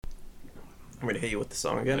I'm going to hit you with the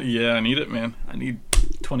song again. Yeah, I need it, man. I need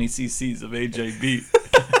 20 cc's of AJB.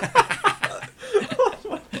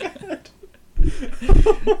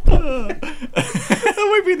 That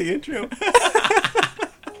might be the intro.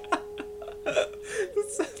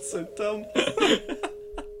 That sounds so dumb.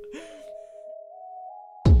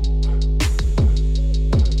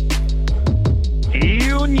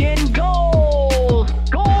 Union goal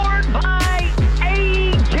scored by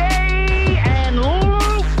AJ and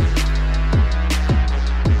Luke,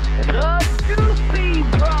 the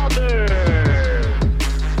Doopy Brothers.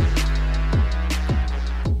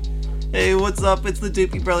 Hey, what's up? It's the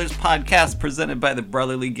Doopy Brothers podcast presented by the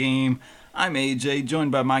Brotherly Game. I'm AJ,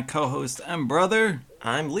 joined by my co-host and brother.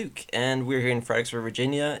 I'm Luke, and we're here in Fredericksburg,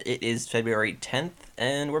 Virginia. It is February 10th,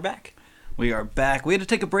 and we're back. We are back. We had to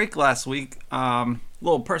take a break last week.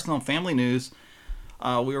 Little personal and family news.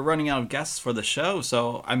 We were running out of guests for the show,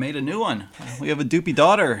 so I made a new one. We have a Doopy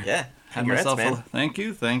daughter. Yeah, Had congrats, myself man.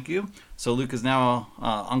 Thank you. So Luke is now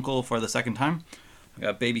uncle for the second time. I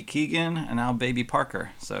got baby Keegan and now baby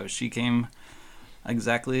Parker. So she came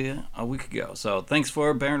exactly a week ago. So thanks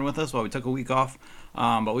for bearing with us while we took a week off.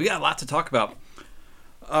 But we got a lot to talk about.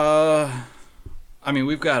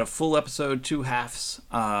 We've got a full episode, 2 halves.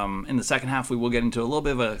 In the second half, we will get into a little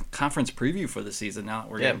bit of a conference preview for the season now that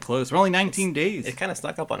we're getting close. We're only 19 days. It kind of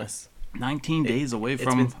snuck up on us. 19 days away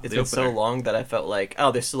from It's the been so opener. long that I felt like,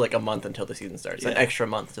 oh, there's still like a month until the season starts. An Yeah. extra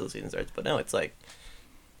month until the season starts. But no, it's like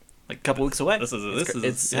a couple weeks away.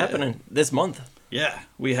 It's happening this month. Yeah,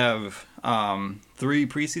 we have 3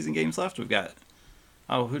 preseason games left. We've got,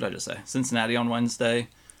 who did I just say? Cincinnati on Wednesday,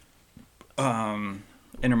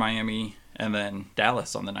 Inter Miami, and then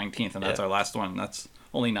Dallas on the 19th, and that's our last one. That's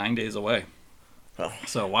only 9 days away. Oh.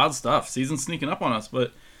 So wild stuff. Season's sneaking up on us,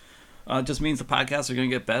 but it just means the podcasts are going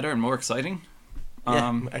to get better and more exciting.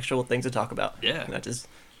 Actual things to talk about. Yeah. Not just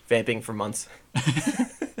vamping for months.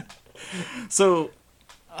 So,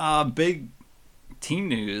 big team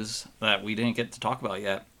news that we didn't get to talk about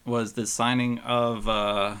yet was the signing of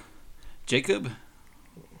Jacob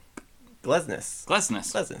Glesnes.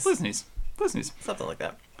 Glesnes. Something like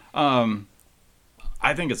that.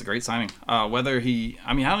 I think it's a great signing. Where do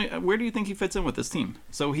you think he fits in with this team?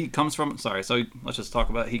 So he comes from, let's just talk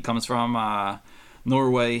about, he comes from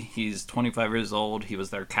Norway. He's 25 years old. He was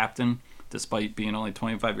their captain, despite being only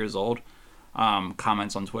 25 years old.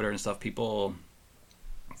 Comments on Twitter and stuff, people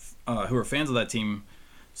who are fans of that team,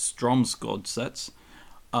 Strømsgodset,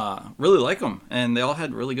 really like him, and they all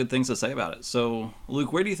had really good things to say about it. So,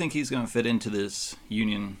 Luke, where do you think he's going to fit into this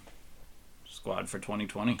Union squad for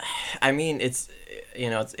 2020? I mean, it's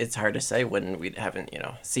hard to say when we haven't,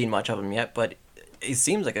 seen much of him yet, but he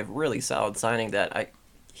seems like a really solid signing that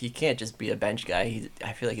he can't just be a bench guy.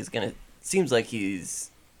 I feel like seems like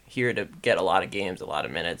he's here to get a lot of games, a lot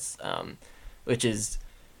of minutes, which is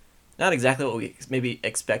not exactly what we maybe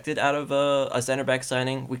expected out of a center back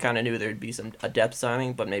signing. We kind of knew there'd be a depth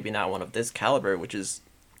signing, but maybe not one of this caliber, which is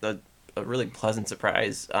a really pleasant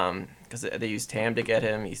surprise, because they used Tam to get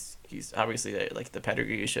him. He's obviously, like, the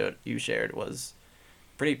pedigree you shared was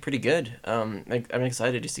pretty good. I'm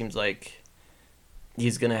excited. It seems like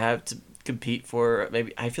he's gonna have to compete for,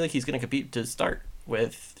 maybe I feel like he's gonna compete to start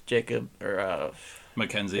with Jacob or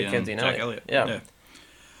Mackenzie and Jack Elliott. Yeah.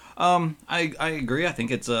 I agree. I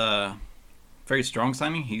think it's a very strong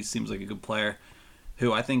signing. He seems like a good player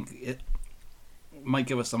who I think it might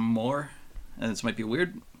give us some more, and this might be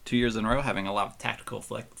weird, 2 years in a row having a lot of tactical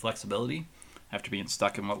flexibility after being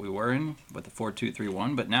stuck in what we were in with the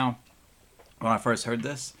 4-2-3-1. But now, when I first heard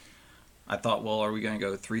this, I thought, well, are we going to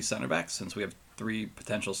go 3 center backs since we have 3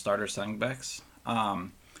 potential starter center backs?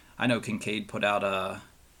 I know Kincaid put out a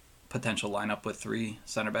potential lineup with 3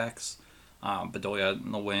 center backs, Bedoya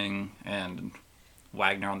in the wing and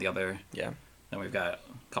Wagner on the other. Yeah. Then we've got a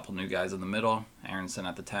couple new guys in the middle, Aronson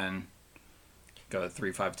at the 10, go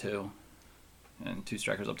 3-5-2, and 2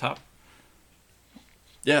 strikers up top.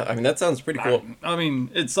 Yeah, I mean, that sounds pretty cool. I mean,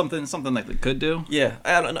 it's something that they could do. Yeah,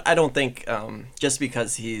 I don't think just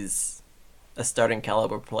because he's a starting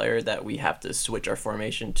caliber player that we have to switch our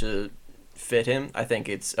formation to fit him. I think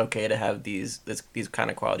it's okay to have these kind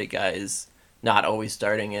of quality guys not always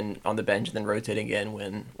starting and on the bench and then rotating in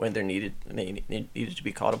when they're needed and they needed to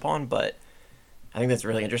be called upon. But I think that's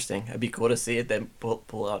really interesting. It'd be cool to see it then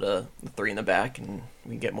pull out a 3 in the back, and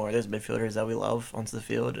we can get more of those midfielders that we love onto the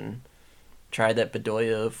field and try that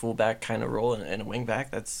Bedoya fullback kind of role and a wing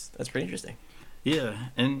back. That's pretty interesting. Yeah,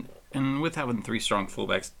 and with having 3 strong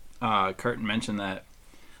fullbacks, Curtin mentioned that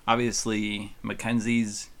obviously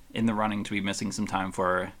Mackenzie's in the running to be missing some time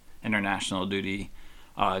for international duty.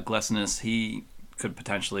 Glesnes, he could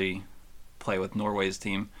potentially play with Norway's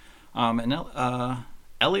team.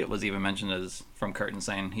 Elliott was even mentioned as from Curtin,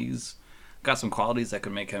 saying he's got some qualities that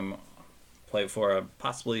could make him play for a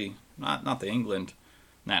possibly not the England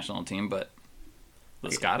national team, but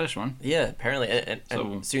the Scottish one. Yeah, apparently, and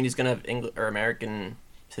So- soon he's gonna have English or American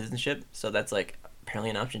citizenship, so that's like apparently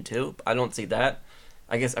an option too. I don't see that.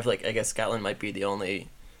 I guess Scotland might be the only,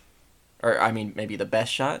 or I mean maybe the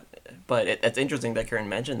best shot. But it's interesting that Karen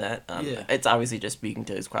mentioned that. Yeah. It's obviously just speaking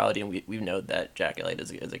to his quality, and we know that Jack Elliott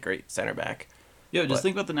is a great center back. Yeah, just But-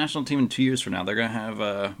 think about the national team in 2 years from now. They're going to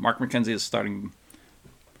have Mark McKenzie as starting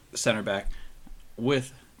center back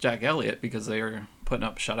with Jack Elliott because they are putting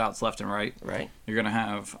up shutouts left and right. Right. You're going to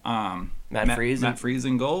have Matt Freese. Matt Freese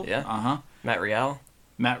in goal. Yeah. Uh-huh. Matt Real,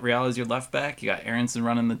 Matt Real is your left back. You got Aronson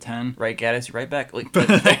running the 10. right Gaddis, right back. Like,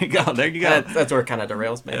 There you go. There you go. that's where it kind of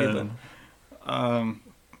derails maybe. Yeah.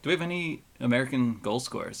 Do we have any American goal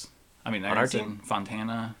scorers? I mean, On our Aronson, team?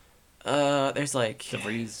 Fontana, But there's like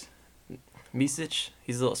DeVries. Misic.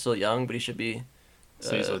 He's a little still young, but he should be.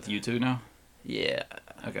 So he's with U2 now? Yeah.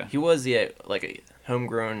 Okay. He was like a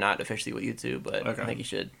homegrown, not officially with U2, but Okay. I think he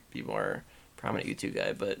should be more prominent U2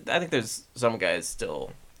 guy. But I think there's some guys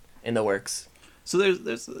still in the works. So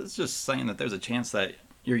there's it's just saying that there's a chance that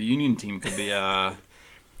your union team could be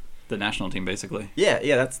the national team, basically. Yeah,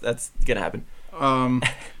 that's gonna happen.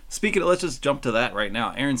 Speaking of, let's just jump to that right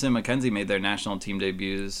now. Aronson and McKenzie made their national team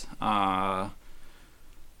debuts.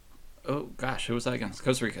 Oh gosh, who was that against?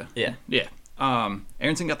 Costa Rica. Yeah. Yeah.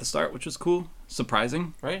 Aronson got the start, which was cool,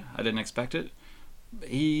 surprising. Right. I didn't expect it.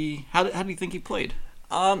 How do you think he played?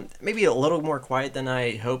 Maybe a little more quiet than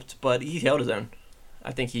I hoped, but he held his own.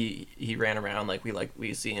 I think he ran around like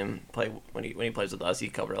we see him play when he plays with us. He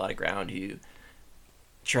covered a lot of ground. He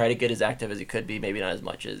tried to get as active as he could be. Maybe not as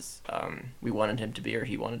much as we wanted him to be or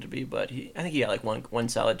he wanted to be, but I think he got like one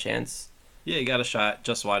solid chance. Yeah, he got a shot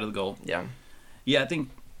just wide of the goal. Yeah. Yeah, I think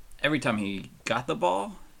every time he got the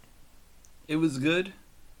ball, it was good.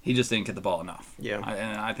 He just didn't get the ball enough. Yeah.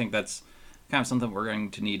 And I think that's kind of something we're going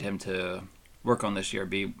to need him to work on this year.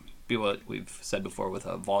 Be what we've said before with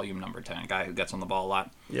a volume number 10, a guy who gets on the ball a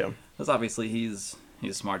lot. Yeah. Because obviously he's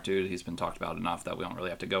a smart dude. He's been talked about enough that we don't really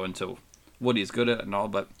have to go into what he's good at and all.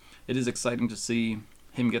 But it is exciting to see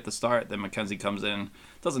him get the start. Then McKenzie comes in.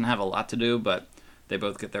 Doesn't have a lot to do, but they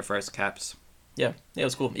both get their first caps. Yeah, it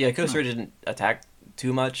was cool. Yeah, Costa Rica didn't attack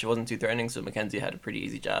too much. It wasn't too threatening, so McKenzie had a pretty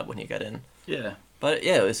easy job when he got in. Yeah. But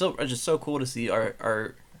yeah, it's just so cool to see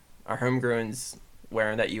our homegrowns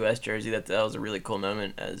wearing that U.S. jersey. That was a really cool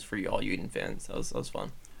moment as for all Union fans. That was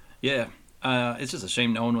fun. Yeah. It's just a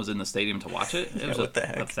shame no one was in the stadium to watch it. It was what the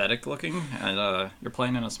heck? pathetic looking. And you're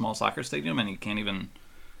playing in a small soccer stadium and you can't even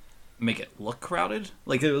make it look crowded.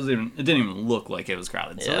 Like it didn't even look like it was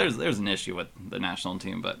crowded. So Yeah. there's an issue with the national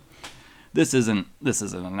team, but this isn't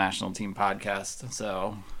a national team podcast.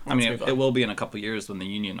 So I mean move on. it will be in a couple years when the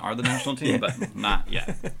Union are the national team, but not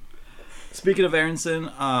yet. Speaking of Aronson,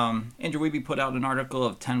 Andrew Wiebe put out an article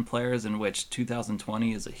of 10 players in which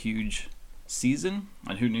 2020 is a huge season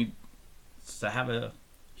and who needs to have a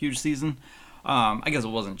huge season. I guess it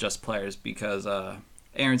wasn't just players because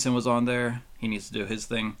Aronson was on there. He needs to do his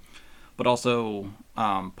thing. But also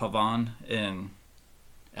Pavon in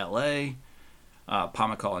L.A.,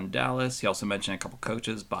 Pomacall in Dallas. He also mentioned a couple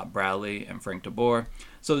coaches, Bob Bradley and Frank DeBoer.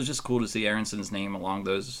 So it's just cool to see Aronson's name along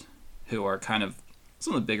those who are kind of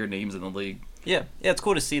some of the bigger names in the league. Yeah, it's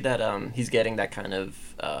cool to see that he's getting that kind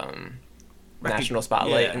of national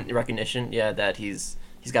spotlight yeah. and recognition. Yeah, that he's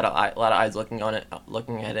got a lot of eyes looking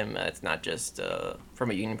at him. It's not just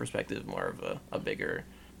from a Union perspective, more of a bigger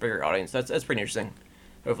audience. That's pretty interesting.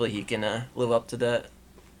 Hopefully, he can live up to that.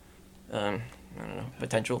 I don't know,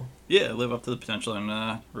 potential. Yeah, live up to the potential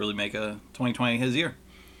and really make a 2020 his year.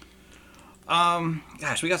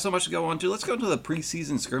 Gosh, we got so much to go on to. Let's go to the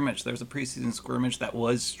preseason scrimmage. There's a preseason scrimmage that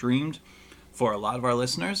was streamed for a lot of our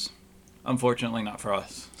listeners. Unfortunately, not for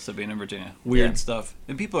us, Sabine and Virginia. Weird Yeah. stuff.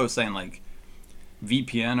 And people are saying, like,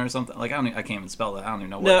 VPN or something. Like, I can't even spell that. I don't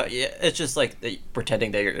even know what. No, yeah, it's just like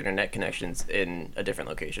pretending that your internet connection's in a different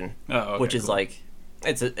location, Oh, okay, which is cool. like,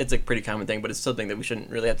 it's a pretty common thing, but it's something that we shouldn't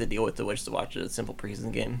really have to deal with to watch a simple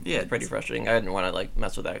preseason game. Yeah, it's pretty it's- frustrating. I didn't want to like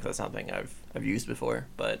mess with that because that's something I've used before,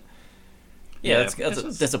 but yeah, Yeah, that's it's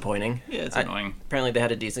just- disappointing. Yeah, it's annoying. Apparently, they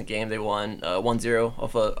had a decent game. They won 1-0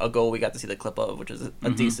 off a goal we got to see the clip of, which is a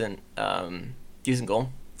decent goal.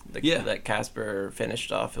 Yeah. That Casper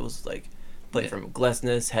finished off. It was like played Yeah. from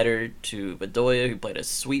Glesnes, header to Bedoya, who played a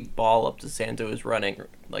sweet ball up to Santos, running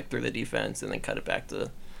like through the defense, and then cut it back to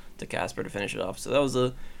Casper to finish it off. So that was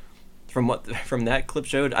from that clip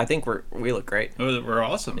showed. I think we look great. We're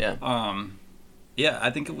awesome. Yeah. Yeah,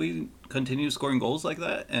 I think if we continue scoring goals like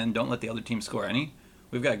that and don't let the other team score any,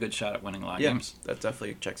 we've got a good shot at winning a lot of Yeah, games. that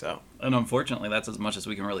definitely checks out. And unfortunately, that's as much as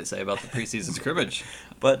we can really say about the preseason scrimmage.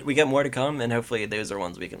 But we got more to come, and hopefully those are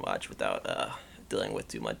ones we can watch without dealing with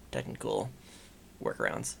too much technical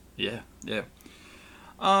workarounds. Yeah.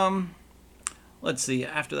 Let's see.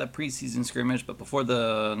 After that preseason scrimmage, but before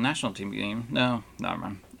the national team game, no, never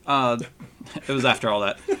mind. It was after all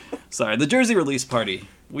that. Sorry, the jersey release party.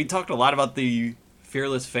 We talked a lot about the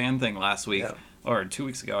Fearless fan thing last week, or 2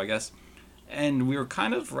 weeks ago, I guess, and we were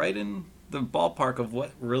kind of right in the ballpark of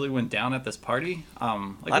what really went down at this party.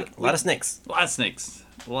 A lot of snakes. A lot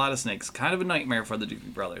of snakes. Kind of a nightmare for the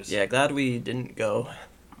Doobie Brothers. Yeah, glad we didn't go.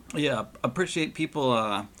 Yeah, appreciate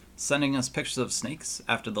people sending us pictures of snakes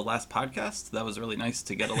after the last podcast. That was really nice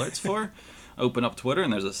to get alerts for. Open up Twitter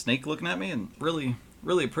and there's a snake looking at me, and really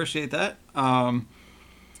appreciate that.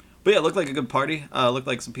 But yeah, it looked like a good party. Looked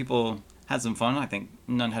like some people had some fun. I think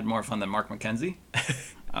none had more fun than Mark McKenzie.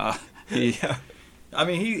 He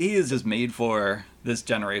is just made for this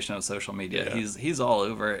generation of social media. Yeah. He's all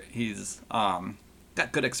over it. He's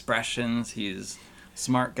got good expressions. He's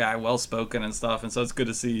smart guy, well spoken and stuff. And so it's good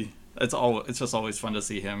to see. It's just always fun to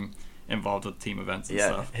see him involved with team events and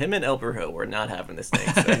stuff. Him and El Brujo were not having the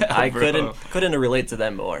snakes. And I couldn't relate to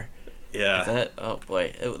them more. Yeah. Oh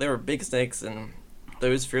boy, they were big snakes, and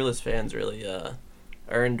those Fearless fans really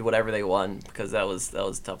earned whatever they won, because that was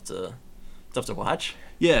tough to watch.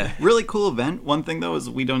 Yeah, really cool event. One thing though is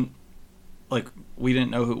we didn't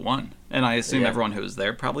know who won, and I assume everyone who was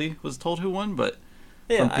there probably was told who won. But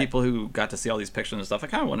from people who got to see all these pictures and stuff, I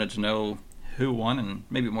kind of wanted to know who won and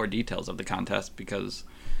maybe more details of the contest, because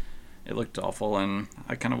it looked awful, and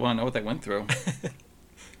I kind of want to know what they went through.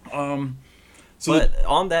 But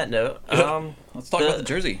on that note, let's talk about the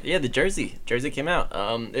jersey. Yeah, the jersey came out.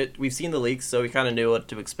 We've seen the leaks, so we kind of knew what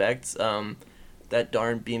to expect. That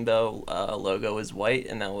darn Bimbo logo is white,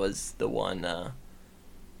 and that was the one,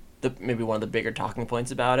 maybe one of the bigger talking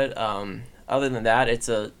points about it. Other than that, it's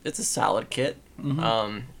a solid kit.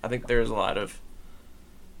 Mm-hmm. I think there's a lot of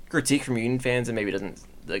critique from Union fans, and maybe it doesn't,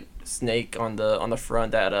 the snake on the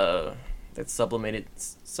front, that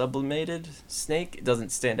sublimated snake, it doesn't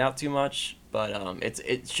stand out too much. But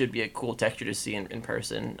it should be a cool texture to see in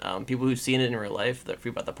person. People who've seen it in real life, that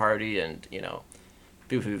about the party, and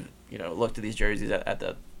people who've looked at these jerseys at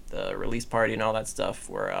the release party and all that stuff,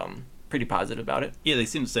 were pretty positive about it. Yeah, they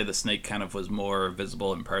seem to say the snake kind of was more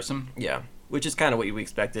visible in person. Yeah, which is kind of what we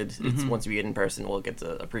expected. Mm-hmm. It's once we get in person, we'll get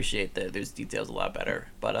to appreciate those details a lot better.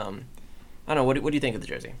 But I don't know. What do you think of the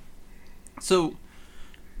jersey? So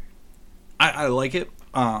I like it.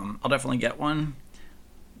 I'll definitely get one.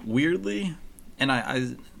 Weirdly, and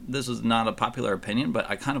I this was not a popular opinion, but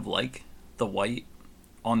I kind of like the white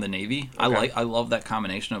on the navy. Okay. I love that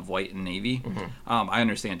combination of white and navy. Mm-hmm. I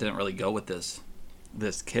understand it didn't really go with this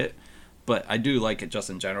kit, but I do like it just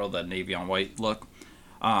in general, the navy on white look.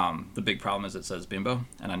 The big problem is it says Bimbo,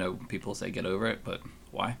 and I know people say get over it, but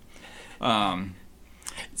why?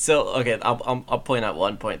 So okay, I'll point out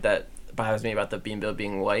one point that bothers me about the Bimbo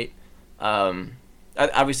being white.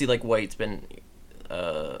 Obviously, like, white's been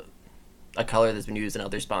a color that's been used in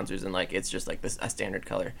other sponsors, and like it's just like a standard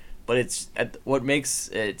color. But it's what makes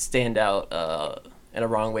it stand out in a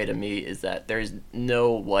wrong way to me is that there's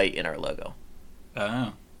no white in our logo.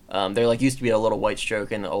 Oh. There used to be a little white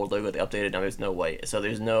stroke in the old logo they updated. Now there's no white, so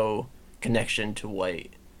there's no connection to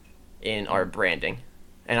white in our branding.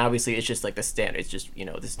 And obviously, it's just like the standard. It's just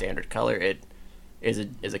the standard color. It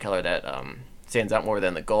is a color that stands out more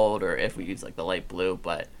than the gold, or if we use like the light blue.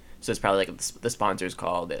 But so it's probably like the sponsors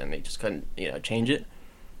called it, and they just couldn't change it.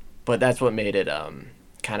 But that's what made it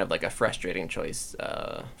kind of like a frustrating choice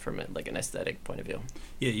from like an aesthetic point of view.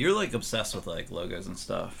 Yeah, you're like obsessed with like logos and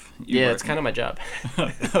stuff. It's kind of my job.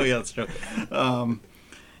 Oh yeah, that's true.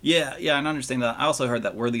 Yeah, and I understand that. I also heard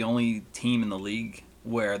that we're the only team in the league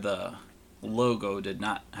where the logo did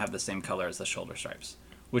not have the same color as the shoulder stripes,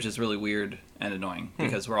 which is really weird and annoying,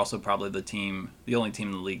 because we're also probably the only team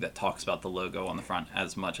in the league that talks about the logo on the front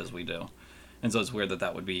as much as we do. And so it's weird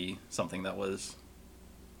that would be something that was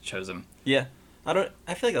chosen. Yeah.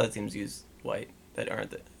 I feel like other teams use white that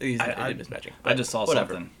aren't mismatching. I just saw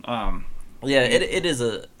something. Yeah, it is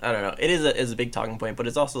I don't know. It is a big talking point, but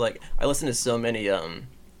it's also like I listen to so many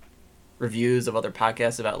reviews of other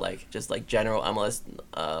podcasts about like just like general MLS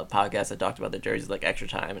podcasts that talked about the jerseys, like Extra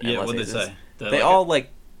Time and MLS. What did they say? They all like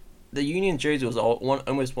the Union jersey was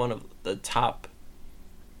almost one of the top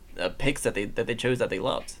picks that they chose that they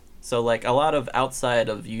loved. So like a lot of outside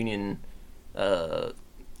of Union,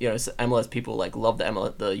 MLS people like love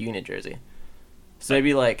the Union jersey. So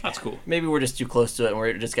maybe like that's cool. Maybe we're just too close to it, and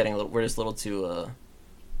we're just a little too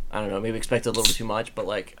I don't know, maybe expected a little bit too much, but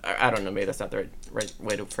like I don't know, maybe that's not the right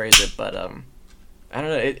way to phrase it, but I don't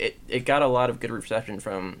know, it got a lot of good reception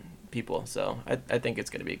from people, so I think it's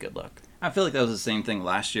going to be a good look. I feel like that was the same thing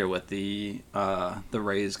last year with the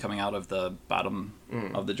Rays coming out of the bottom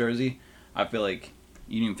of the jersey. I feel like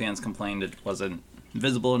Union fans complained it wasn't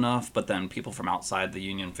visible enough, but then people from outside the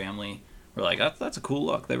Union family were like, that's a cool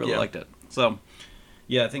look. They really liked it. So,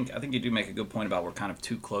 yeah, I think you do make a good point about we're kind of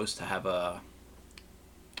too close to have a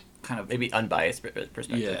kind of maybe unbiased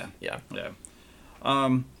perspective. Yeah.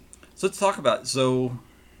 So let's talk about. So,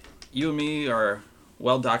 you and me are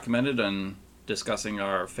well documented in discussing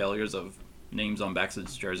our failures of names on backs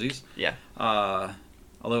of jerseys. Yeah.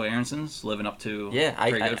 Although Aaronson's living up to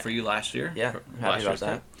pretty good for you last year. Yeah, happy about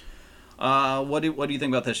that. What do you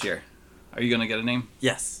think about this year? Are you gonna get a name?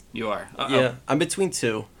 Yes. You are. Yeah, I'm between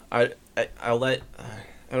two. I'll let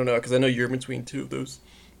I don't know, because I know you're between two of those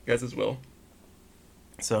guys as well.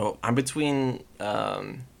 So I'm between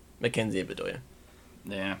Mackenzie and Bedoya.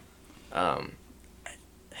 Yeah. I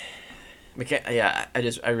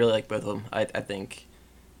really like both of them. I think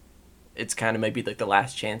it's kind of maybe like the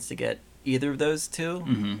last chance to get either of those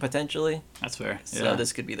two potentially. That's fair. So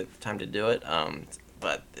this could be the time to do it.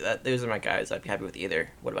 But those are my guys. I'd be happy with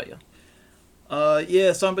either. What about you?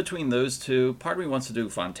 So I'm between those two. Part of me wants to do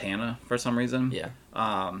Fontana for some reason. Yeah.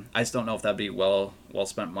 I just don't know if that'd be well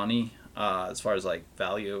spent money as far as like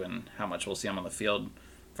value and how much we'll see him on the field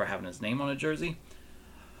for having his name on a jersey.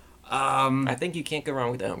 I think you can't go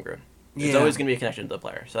wrong with the homegrown. There's always going to be a connection to the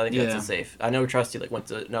player, so I think that's a safe. I know Trusty went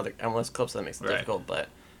to another MLS club, so that makes it difficult, but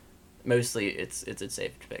mostly it's a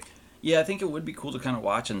safe pick. Yeah, I think it would be cool to kind of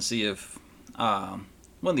watch and see if one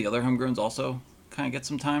of the other homegrowns also kind of get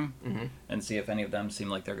some time and see if any of them seem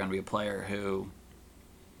like they're going to be a player who,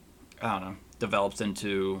 I don't know, develops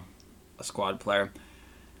into a squad player.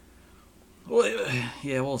 Well,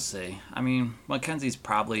 yeah, we'll see. I mean, Mackenzie's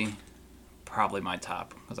probably my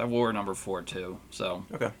top because I wore number 4 too, so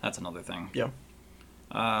that's another thing. Yeah.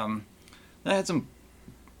 I had some.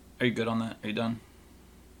 Are you good on that? Are you done?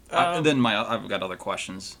 And then I've got other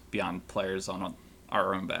questions beyond players on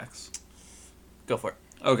our own backs. Go for it.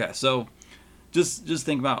 Okay, so just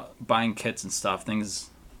think about buying kits and stuff. Things,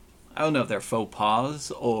 I don't know if they're faux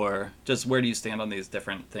pas or just where do you stand on these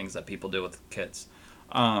different things that people do with kits.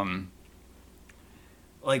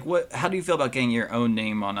 Like how do you feel about getting your own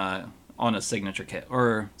name on a signature kit,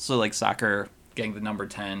 or so like soccer getting the number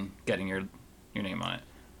 10, getting your name on it,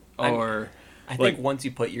 or I think once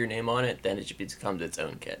you put your name on it, then it becomes its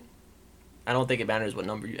own kit. I don't think it matters what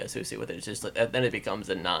number you associate with it. It's just then it becomes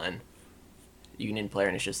a non-Union player,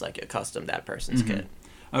 and it's just like a custom that person's kit.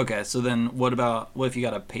 Okay, so then what if you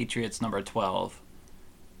got a Patriots number 12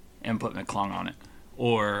 and put McClung on it,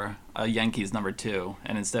 or a Yankees number 2,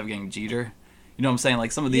 and instead of getting Jeter, you know what I'm saying?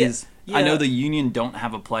 Like some of these, I know the Union don't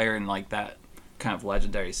have a player in like that kind of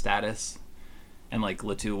legendary status, and like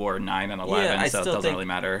Latu wore 9 and 11, so it doesn't really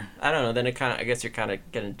matter. I don't know. Then I guess you're kind of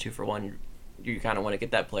getting 2 for 1. You kind of want to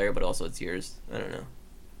get that player, but also it's yours. I don't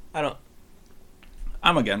know.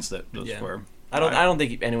 I'm against it. I don't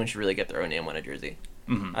think anyone should really get their own name on a jersey.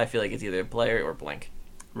 I feel like it's either a player or blank.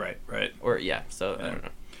 Right. Or so I don't know.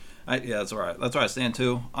 That's right. That's where I stand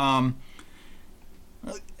too.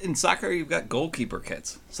 In soccer, you've got goalkeeper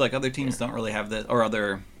kits. So like other teams don't really have that, or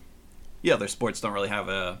other sports don't really have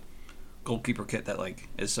a goalkeeper kit that like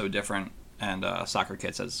is so different. And soccer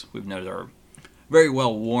kits, as we've noted, are very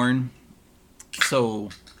well worn. So,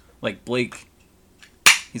 like Blake,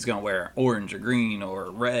 he's gonna wear orange or green or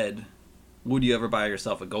red. Would you ever buy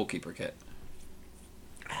yourself a goalkeeper kit?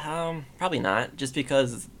 Probably not. Just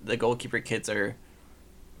because the goalkeeper kits are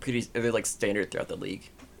they're like standard throughout the league.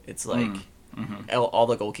 It's like all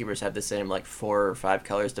the goalkeepers have the same like 4 or 5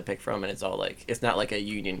 colors to pick from, and it's all like it's not like a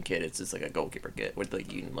Union kit. It's just like a goalkeeper kit with the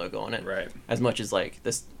Union logo on it. Right. As much as like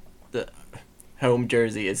the home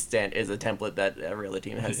jersey is a template that every other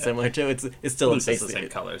team has similar to. It's still basically the same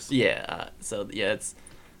colors. Yeah. It's.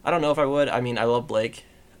 I don't know if I would. I mean, I love Blake.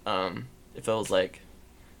 If it was like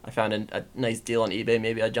I found a nice deal on eBay,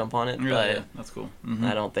 maybe I'd jump on it. But that's cool.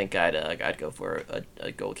 I don't think I'd go for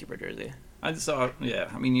a goalkeeper jersey. I just saw. Yeah,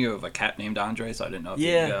 I mean, you have a cat named Andre, so I didn't know if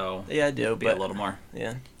you'd go. Yeah, I do. Be a little more.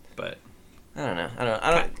 Yeah. But I don't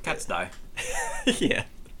know. Cats die. Yeah.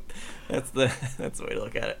 That's the way to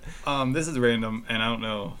look at it. This is random, and I don't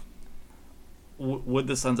know. Would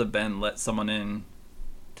the Sons of Ben let someone in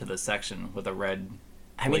to the section with a red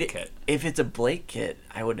Blake kit? If it's a Blake kit,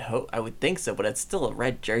 I would think so, but it's still a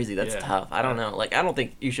red jersey. That's tough. I don't know. Like, I don't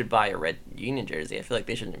think you should buy a red Union jersey. I feel like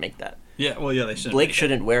they shouldn't make that. Yeah, well, yeah, they shouldn't. Blake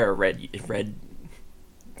shouldn't wear a red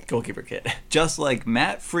Goalkeeper kit. Just like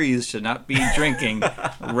Matt Freese should not be drinking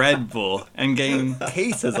Red Bull and getting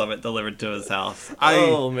cases of it delivered to his house.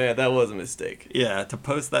 Oh man, that was a mistake. Yeah, to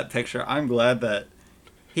post that picture, I'm glad that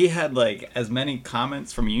he had like as many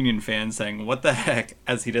comments from Union fans saying "what the heck"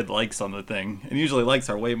 as he did likes on the thing, and usually likes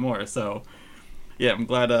are way more. So, yeah, I'm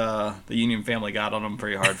glad the Union family got on him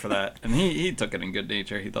pretty hard for that, and he took it in good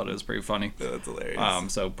nature. He thought it was pretty funny. That's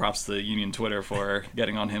hilarious. So props to Union Twitter for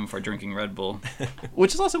getting on him for drinking Red Bull,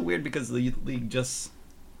 which is also weird because the league just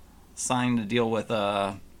signed a deal with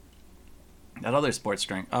that other sports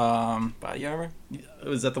drink. Body Armor.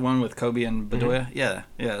 Was that the one with Kobe and Bedoya? Yeah.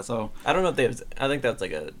 So I don't know if they have. I think that's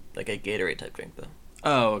like a Gatorade type drink though.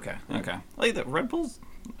 oh, okay. Like the Red Bulls.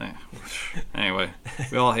 Anyway,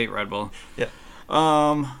 we all hate Red Bull. Yeah.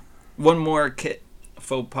 One more kit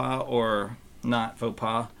faux pas or not faux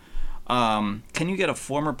pas. Can you get a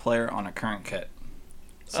former player on a current kit?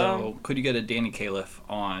 So could you get a Danny Califf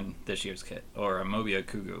on this year's kit, or a Mobi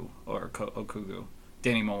Okugu or Okugu,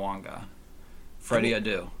 Danny Mwanga, Freddie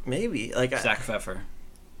Adu, Maybe like Zach Pfeffer?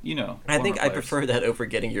 You know, I think former I players. prefer that over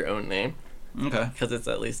getting your own name Okay. because it's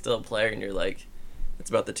at least still a player and you're like, it's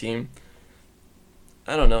about the team.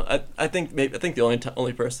 I don't know. I think the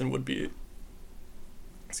only person would be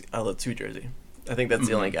Two Jersey. I think that's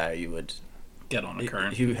the only guy you would Get on a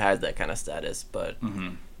current. who has that kind of status. But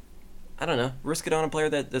I don't know. Risk it on a player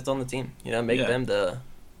that's on the team. You know, make Yeah. them the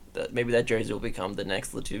maybe that jersey will become the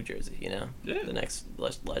next Latu jersey. You know, Yeah. the next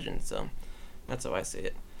legend. So that's how I see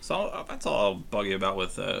it. So that's all I'll bug you about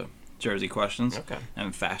with jersey questions Okay.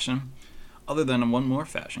 and fashion. Other than one more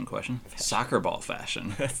fashion question, soccer ball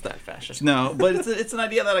fashion. That's not fashion. No, but it's an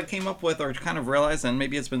idea that I came up with or kind of realized, and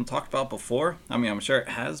maybe it's been talked about before. I mean, I'm sure it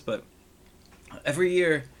has, but every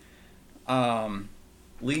year,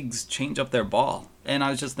 leagues change up their ball, and I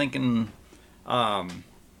was just thinking,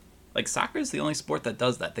 like soccer is the only sport that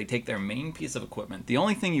does that. They take their main piece of equipment, the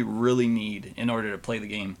only thing you really need in order to play the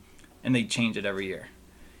game, and they change it every year,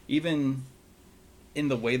 even in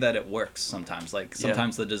the way that it works sometimes. Like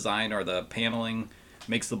sometimes the design or the paneling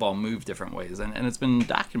makes the ball move different ways, and it's been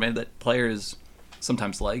documented that players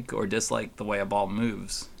sometimes like or dislike the way a ball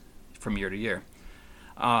moves from year to year.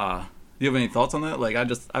 Do you have any thoughts on that? Like I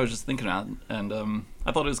was just thinking about it, and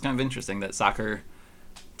I thought it was kind of interesting that soccer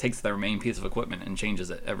takes their main piece of equipment and changes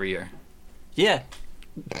it every year. Yeah.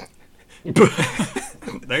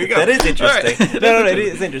 There you go. That is interesting. All right. No, it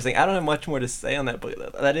is interesting. I don't have much more to say on that, but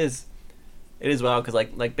it is wild because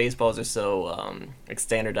like baseballs are so like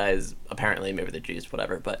standardized. Apparently, maybe they're juiced,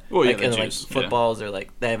 whatever. But Well, yeah, like, they're and, like juiced, yeah. footballs are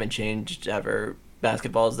like they haven't changed ever.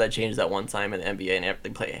 Basketballs that changed that one time in the NBA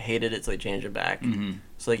and they hated it, so they changed it back. Mm-hmm.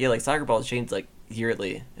 So like like soccer balls change like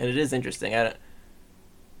yearly, and it is interesting. I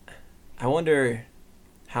wonder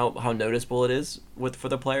how noticeable it is for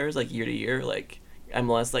the players like year to year. Like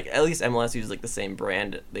MLS, like at least MLS uses like the same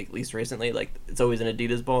brand like, at least recently. Like it's always an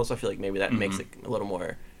Adidas ball, so I feel like maybe that makes it a little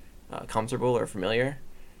more comfortable or familiar.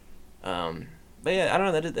 But yeah, I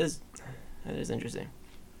don't know. That is interesting.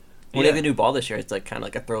 When they have the new ball this year, it's like kind of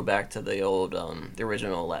like a throwback to the old, the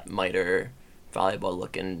original miter volleyball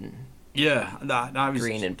looking Yeah, I was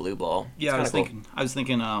green and blue ball. Yeah, It's kinda I was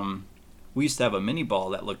thinking. We used to have a mini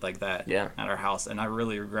ball that looked like that Yeah. at our house, and I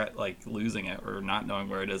really regret like losing it or not knowing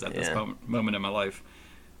where it is at this Yeah. moment in my life.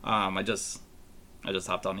 I just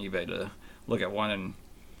hopped on eBay to look at one, and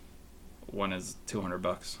one is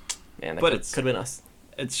 $200. Man, that But could it's- have been us.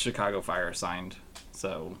 It's Chicago Fire signed,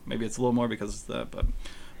 so maybe it's a little more because of that.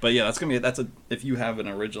 But yeah, if you have an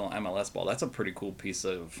original MLS ball, that's a pretty cool piece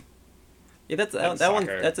of Yeah, that's Like that one.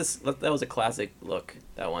 soccer. That was a classic look.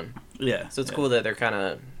 That one. yeah. So it's yeah. cool that they're kind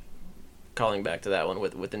of calling back to that one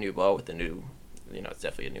with the new ball, with the new, it's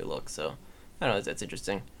definitely a new look. So I don't know, that's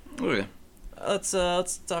interesting. Oh, yeah. Let's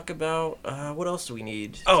talk about what else do we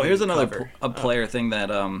need? Oh, to here's another cover? player thing that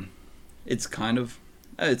it's kind of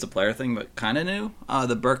it's a player thing, but kind of new.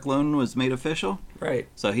 The Burke loan was made official, Right.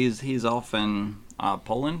 so he's off in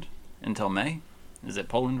Poland until May. Is it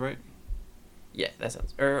Poland, right? Yeah, that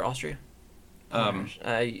sounds. Or Austria. I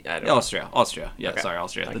don't know. Austria. Yeah, Okay. sorry,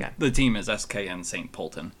 Austria. Okay. The team is SKN St.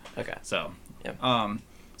 Polten. Okay. So, Yeah.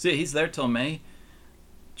 so yeah, he's there till May.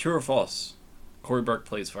 True or false? Corey Burke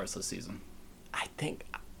plays for us this season. I think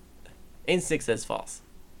instinct says false.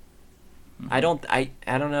 Mm-hmm.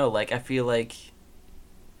 I don't know. Like I feel like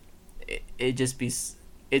it just be.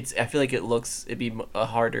 I feel like it'd be a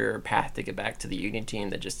harder path to get back to the Union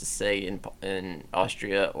team than just to stay in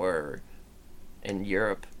Austria or in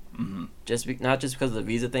Europe. Mm-hmm. Not just because of the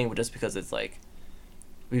visa thing, but just because it's like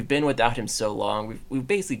we've been without him so long. We've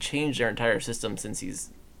basically changed our entire system since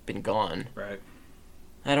he's been gone. Right.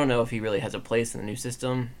 I don't know if he really has a place in the new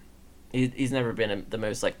system. He's never been the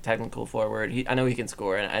most like technical forward. I know he can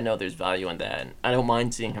score, and I know there's value in that. And I don't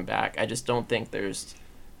mind seeing him back. I just don't think there's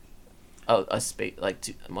a space like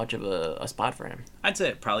too much of a spot for him. I'd say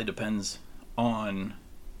it probably depends on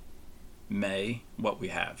what we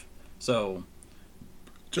have. So,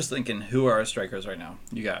 just thinking, who are our strikers right now?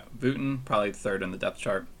 You got Wooten, probably third in the depth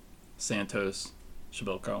chart. Santos,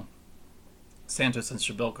 Shabilko. Santos and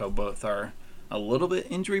Shabilko both are a little bit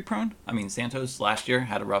injury prone. I mean, Santos last year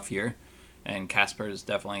had a rough year, and Kasper's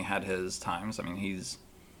definitely had his times. I mean, he's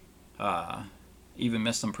even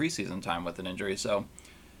missed some preseason time with an injury, so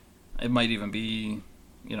it might even be,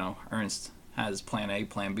 Ernst has plan A,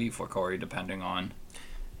 plan B for Corey, depending on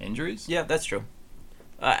injuries. Yeah, that's true.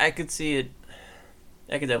 I could see it.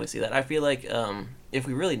 I could definitely see that. I feel like if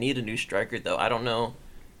we really need a new striker, though, I don't know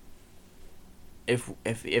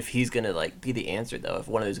if he's gonna like be the answer though. If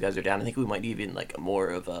one of those guys are down, I think we might need even like more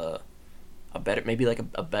of a better, maybe like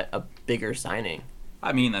a bigger signing.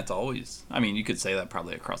 I mean, that's always. I mean, you could say that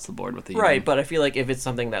probably across the board with the right. But I feel like if it's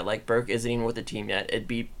something that like Burke isn't even with the team yet, it'd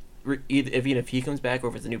be even if he comes back or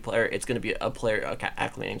if it's a new player, it's gonna be a player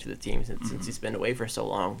acclimating to the team since he's been away for so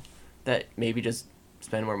long. That maybe just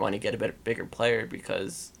spend more money, get a bigger player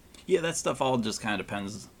because. Yeah, that stuff all just kind of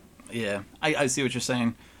depends. Yeah, I see what you're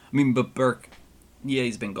saying. I mean, but Burke. Yeah,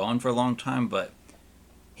 he's been gone for a long time, but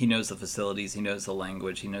he knows the facilities, he knows the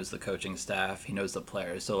language, he knows the coaching staff, he knows the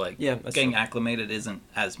players. So, like, getting acclimated isn't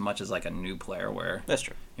as much as, like, a new player where that's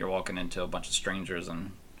true. You're walking into a bunch of strangers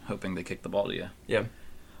and hoping they kick the ball to you. Yeah.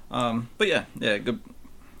 But, yeah, good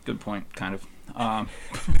point, kind of. I've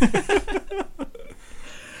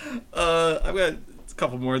got a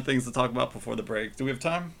couple more things to talk about before the break. Do we have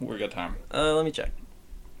time? We got time. Let me check.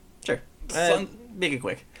 Sure. Make it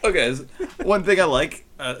quick. Okay, one thing I like,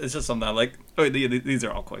 it's just something I like. Oh, these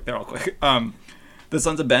are all quick. They're all quick. The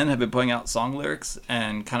Sons of Ben have been putting out song lyrics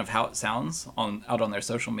and kind of how it sounds out on their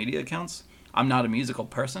social media accounts. I'm not a musical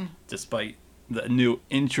person, despite the new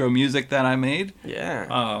intro music that I made.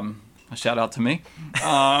 Yeah. A shout out to me.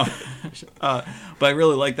 But I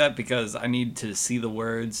really like that because I need to see the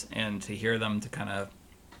words and to hear them to kind of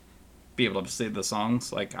be able to sing the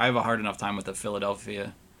songs. Like, I have a hard enough time with the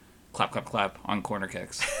Philadelphia clap, clap, clap on corner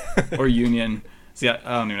kicks or Union. See, I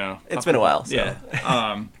don't even know. It's been a while. So.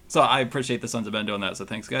 Yeah. So I appreciate the Sons of Ben doing that. So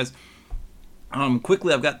thanks, guys.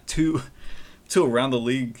 Quickly, I've got two around the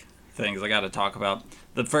league things I got to talk about.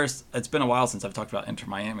 The first, it's been a while since I've talked about Inter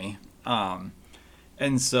Miami.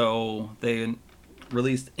 And so they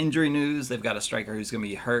released injury news. They've got a striker who's going to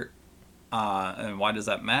be hurt. And why does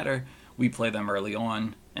that matter? We play them early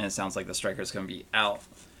on, and it sounds like the striker's going to be out.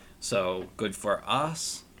 So good for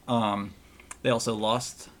us. They also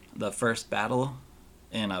lost the first battle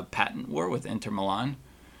in a patent war with Inter Milan.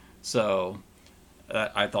 So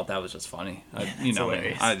I thought that was just funny. I don't even know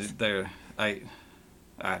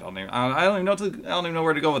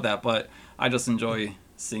where to go with that, but I just enjoy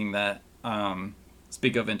seeing that.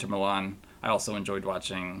 Speak of Inter Milan, I also enjoyed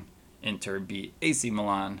watching Inter beat AC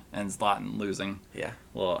Milan and Zlatan losing. Yeah.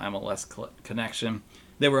 A little MLS connection.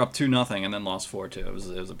 They were up 2-0 and then lost 4-2. It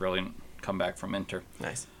was a brilliant comeback from Inter.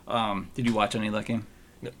 Nice. Did you watch any of that game?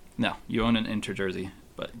 No. No. You own an Inter jersey,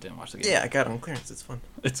 but didn't watch the game. Yeah, I got it on clearance. It's fun.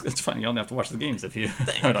 It's fun. You don't have to watch the games if you.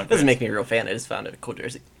 It doesn't make me a real fan. I just found it a cool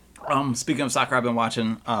jersey. Speaking of soccer, I've been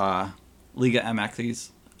watching Liga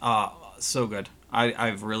MX. So good.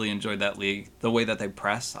 I've really enjoyed that league. The way that they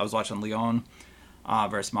press. I was watching Lyon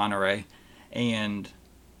versus Monterrey, and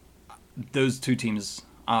those two teams.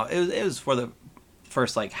 It was for the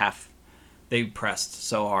first half. They pressed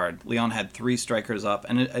so hard. Lyon had 3 strikers up,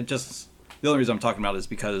 and it just the only reason I'm talking about it is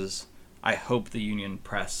because I hope the Union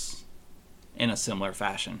press in a similar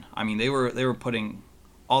fashion. I mean, they were putting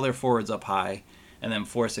all their forwards up high, and then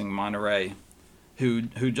forcing Monterrey, who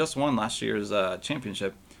just won last year's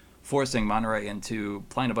championship, forcing Monterrey into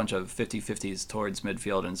playing a bunch of 50-50s towards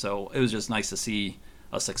midfield, and so it was just nice to see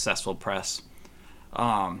a successful press.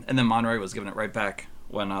 And then Monterrey was giving it right back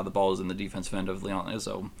when the ball was in the defensive end of Lyon.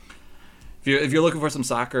 So if you're looking for some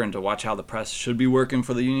soccer and to watch how the press should be working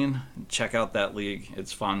for the Union, check out that league.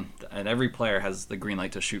 It's fun, and every player has the green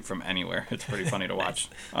light to shoot from anywhere. It's pretty funny to watch.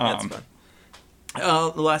 That's fun.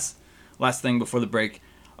 The last thing before the break.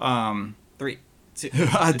 3, 2.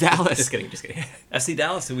 Dallas. Just kidding. FC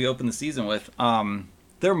Dallas, who we opened the season with,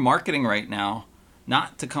 they're marketing right now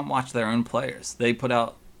not to come watch their own players. They put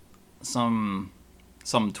out some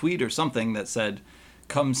tweet or something that said,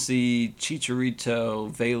 "Come see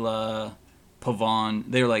Chicharito, Vela, Pavon."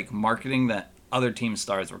 They're marketing that other team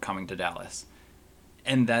stars were coming to Dallas,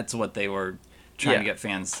 and that's what they were trying to get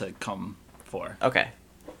fans to come for. Okay,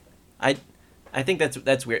 I think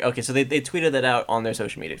that's weird. Okay, so they tweeted that out on their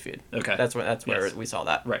social media feed. Okay. That's where Yes. we saw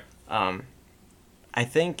that. Right. I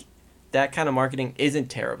think that kind of marketing isn't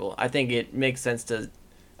terrible. I think it makes sense to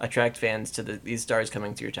attract fans to these stars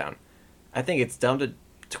coming to your town. I think it's dumb to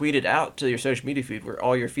tweet it out to your social media feed where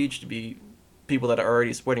all your feed should be people that are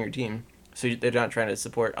already supporting your team, so they're not trying to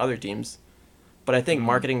support other teams. But I think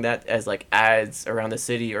marketing that as like ads around the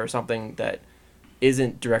city or something that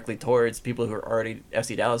isn't directly towards people who are already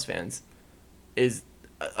FC Dallas fans is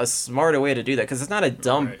a smarter way to do that, because it's not a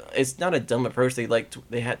dumb approach. They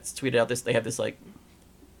they had tweeted out this, they have this like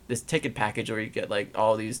this ticket package where you get like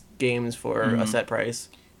all these games for a set price,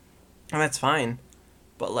 and that's fine,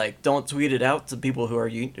 but like don't tweet it out to people who are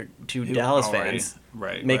Dallas fans.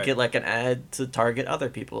 Right. Make it like an ad to target other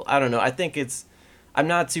people. I don't know. I think I'm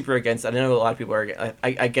not super against. I know a lot of people are.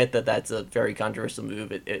 I get that that's a very controversial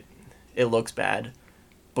move. It looks bad,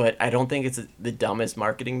 but I don't think it's the dumbest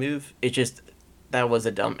marketing move. It just, that was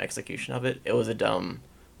a dumb execution of it. It was a dumb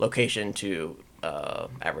location to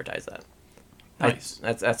advertise that. Nice.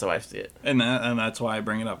 That's how I see it. And that's why I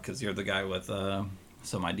bring it up, because you're the guy with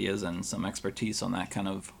some ideas and some expertise on that kind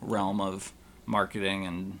of realm of marketing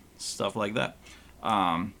and stuff like that.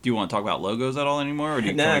 Do you want to talk about logos at all anymore, or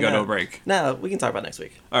can we go to a break? No, we can talk about next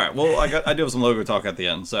week. All right. Well, I do have some logo talk at the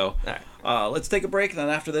end, so All right. let's take a break, and then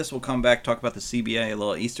after this, we'll come back, talk about the CBA, a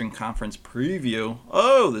little Eastern Conference preview.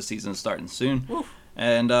 Oh, the season's starting soon,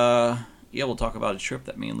 and we'll talk about a trip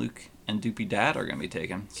that me and Luke and Doopy Dad are going to be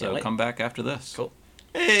taking. So come back after this. Cool.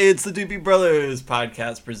 Hey, it's the Doopy Brothers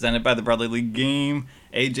podcast presented by the Brotherly Game.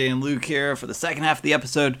 AJ and Luke here for the second half of the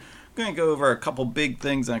episode. We're going to go over a couple big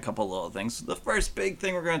things and a couple little things. The first big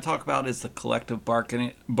thing we're going to talk about is the collective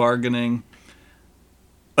bargaining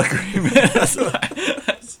agreement. I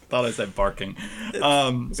thought I said barking. It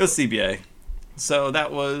was CBA. So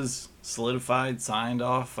that was solidified, signed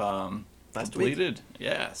off, Last week. completed.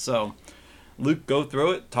 Yeah, so Luke, go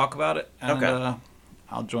through it, talk about it, and Okay.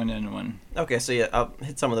 I'll join in when... Okay, so yeah, I'll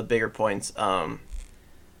hit some of the bigger points. One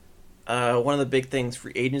of the big things,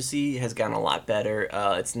 free agency has gotten a lot better.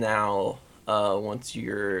 It's now once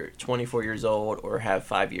you're 24 years old or have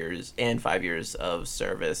 5 years of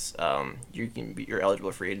service, you're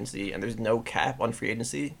eligible for free agency, and there's no cap on free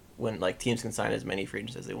agency when like teams can sign as many free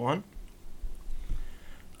agents as they want.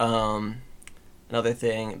 Another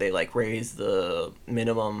thing, they like raised the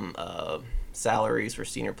minimum salaries for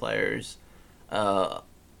senior players. A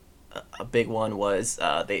big one was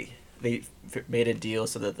they made a deal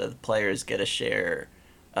so that the players get a share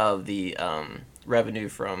of the revenue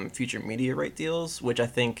from future media right deals, which I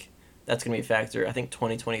think that's going to be a factor. I think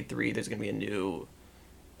 2023 there's going to be a new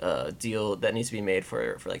deal that needs to be made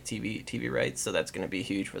for like TV rights, so that's going to be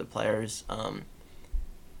huge for the players.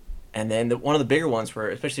 And then one of the bigger ones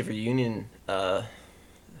especially for union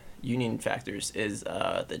factors is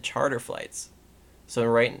the charter flights. So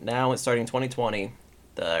right now, it's starting 2020.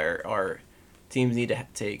 Our teams need to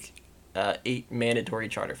take 8 mandatory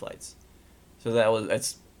charter flights. So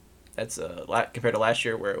that's a lot compared to last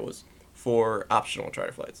year where it was 4 optional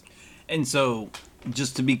charter flights. And so,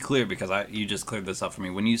 just to be clear, because you just cleared this up for me,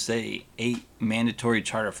 when you say 8 mandatory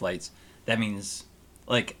charter flights, that means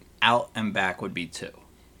like out and back would be 2.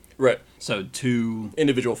 Right. So 2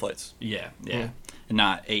 Individual flights. Yeah, and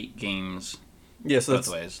not 8 games. Yeah, so Both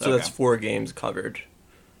that's ways, so that's okay. 4 games covered.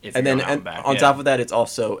 If And you're then out and back, on yeah. top of that, it's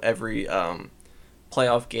also every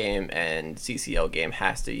playoff game and CCL game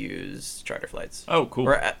has to use charter flights. Oh, cool.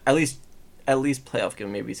 Or at least playoff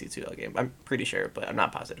game, maybe CCL game. I'm pretty sure, but I'm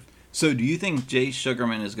not positive. So, do you think Jay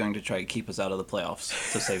Sugarman is going to try to keep us out of the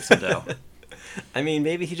playoffs to save some dough? I mean,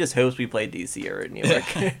 maybe he just hopes we play DC or New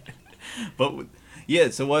York. But yeah,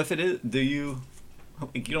 so what if it is? You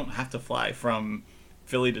don't have to fly from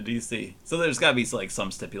Philly to DC, so there's got to be like some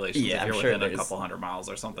stipulations. Yeah, if I'm you're sure within a there's- couple hundred miles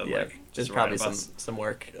or something. Yeah, like there's just probably ride a bus. some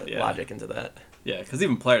work Yeah. logic into that. Yeah, because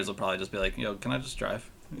even players will probably just be like, can I just drive?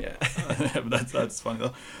 Yeah. that's funny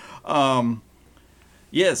though.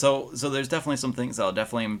 Yeah, so there's definitely some things that'll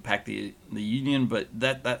definitely impact the union, but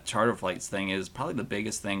that charter flights thing is probably the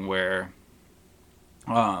biggest thing where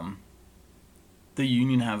the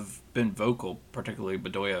union have been vocal, particularly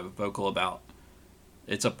Bedoya, vocal about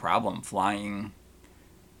it's a problem flying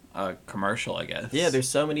commercial, I guess. Yeah, there's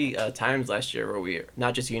so many times last year where we,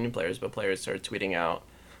 not just union players, but players started tweeting out,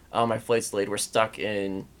 my flight's delayed, we're stuck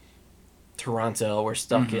in Toronto, we're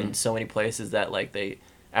stuck in so many places that like they,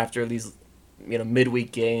 after these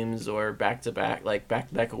midweek games or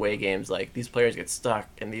back-to-back away games, like these players get stuck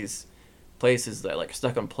in these places that like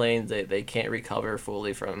stuck on planes, they can't recover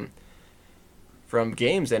fully from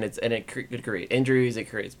games, and it creates injuries, it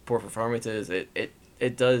creates poor performances,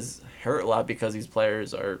 it does hurt a lot because these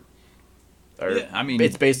players are Or Yeah, I mean-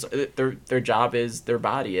 it's based their job is their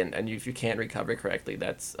body, and if you can't recover correctly,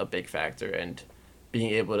 that's a big factor. And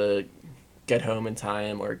being able to get home in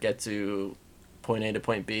time or get to point A to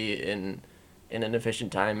point B in an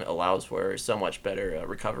efficient time allows for so much better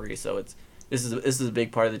recovery. So this is a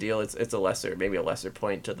big part of the deal. It's a lesser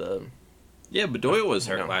point to the. Yeah, Bedoya was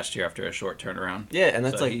hurt No. last year after a short turnaround. Yeah, and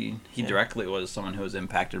that's So like he yeah. directly was someone who was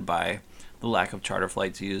impacted by the lack of charter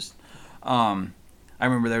flights used. I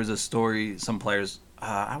remember there was a story. Some players,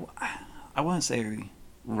 I want to say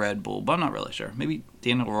Red Bull, but I'm not really sure. Maybe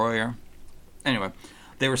Daniel Royer. Anyway,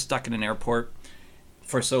 they were stuck in an airport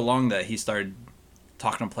for so long that he started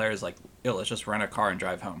talking to players like, "Yo, let's just rent a car and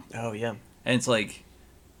drive home." Oh yeah. And it's like,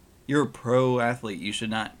 you're a pro athlete. You should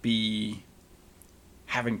not be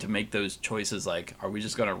having to make those choices like, are we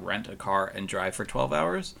just going to rent a car and drive for 12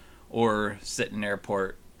 hours or sit in an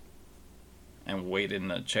airport and wait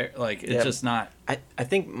in a chair? Like, it's Yeah. just not. I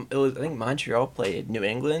think Montreal played New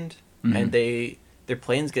England, Mhm. and their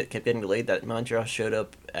planes kept getting delayed. That Montreal showed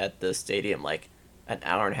up at the stadium like an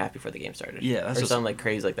hour and a half before the game started. Yeah, that's or just- something like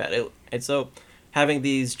crazy like that. And so having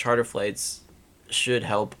these charter flights should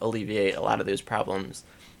help alleviate a lot of those problems,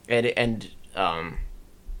 and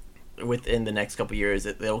within the next couple years,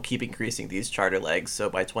 they'll keep increasing these charter legs. So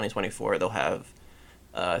by 2024, they'll have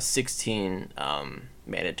 16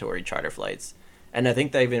 mandatory charter flights, and I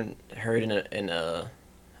think they even heard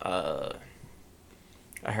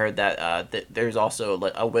I heard that there's also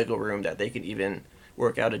like a wiggle room that they can even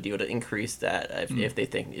work out a deal to increase that if they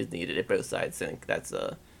think is needed. If both sides think that's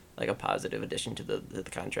a positive addition to the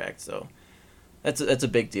contract, so that's a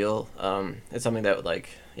big deal. It's something that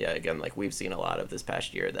again we've seen a lot of this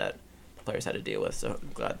past year that the players had to deal with. So I'm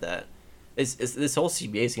glad that it's this whole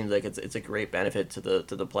CBA seems like it's a great benefit to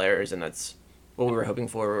the players, and that's what we were hoping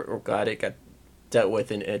for. We're glad it got dealt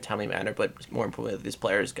with in a timely manner, but more importantly, these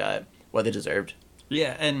players got what they deserved.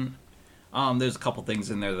 Yeah, and there's a couple things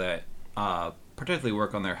in there that particularly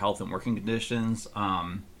work on their health and working conditions,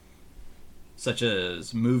 such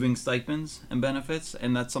as moving stipends and benefits,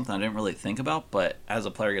 and that's something I didn't really think about. But as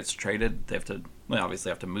a player gets traded, they obviously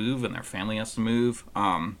have to move, and their family has to move.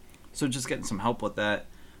 So just getting some help with that.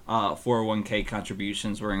 401k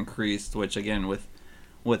contributions were increased, which again with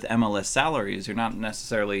MLS salaries, you're not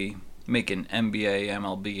necessarily making NBA,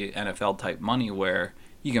 MLB, NFL type money where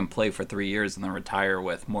you can play for 3 years and then retire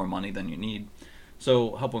with more money than you need.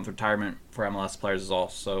 So help with retirement for MLS players is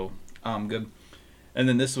also good. And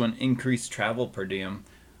then this one, increased travel per diem,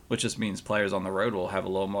 which just means players on the road will have a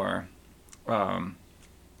little more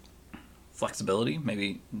flexibility.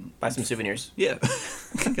 Maybe Buy some souvenirs. yeah,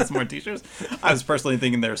 get some more t-shirts. I was personally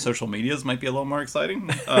thinking their social medias might be a little more exciting.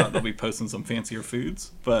 They'll be posting some fancier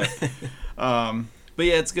foods, but yeah,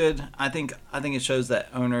 it's good. I think it shows that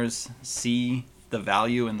owners see the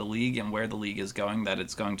value in the league and where the league is going, that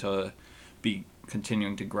it's going to be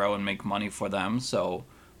continuing to grow and make money for them. So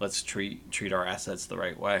let's treat our assets the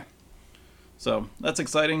right way. So that's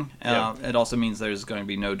exciting. Yeah. It also means there's going to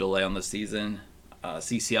be no delay on the season.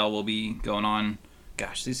 CCL will be going on.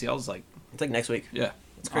 Gosh, CCL is like, It's like next week. yeah,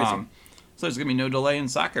 It's crazy. So there's going to be no delay in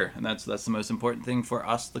soccer, and that's the most important thing for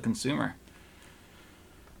us, the consumer.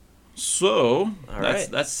 So right.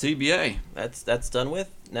 that's CBA. That's done with.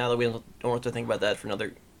 Now that we don't have to think about that for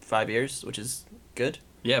another 5 years, which is good.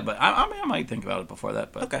 Yeah, but I might think about it before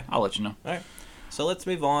that. But Okay. I'll let you know. All right. So let's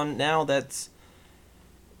move on. Now it's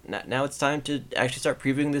time to actually start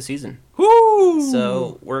previewing the season. Woo!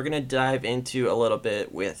 So we're gonna dive into a little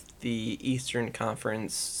bit with the Eastern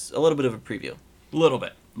Conference, a little bit of a preview. A little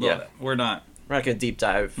bit. Yeah. Bit. We're not gonna deep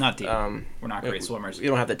dive. Not deep. We're not great swimmers. We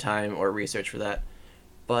don't have the time or research for that.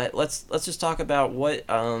 But let's just talk about what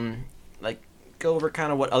go over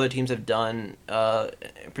kind of what other teams have done,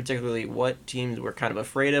 particularly what teams we're kind of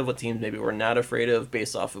afraid of, what teams maybe we're not afraid of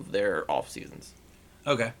based off of their off seasons.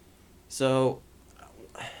 Okay. So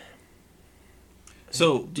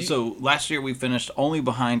So last year we finished only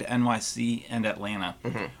behind NYC and Atlanta.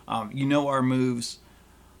 Mm-hmm. Our moves.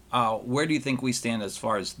 Where do you think we stand as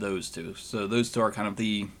far as those two? So those two are kind of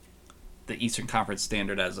the Eastern Conference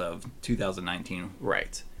standard as of 2019.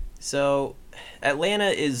 right. So Atlanta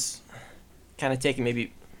is kind of taking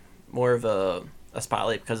maybe more of a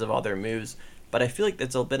spotlight because of all their moves, but I feel like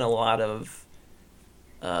there's been a lot of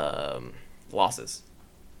losses.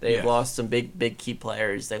 They've Yes. lost some big key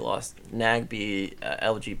players. They lost Nagby,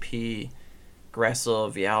 LGP,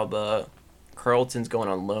 Gressel, Villalba. Carlton's going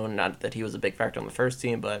on loan. Not that he was a big factor on the first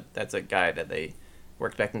team, but that's a guy that they were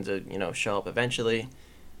expecting to show up eventually.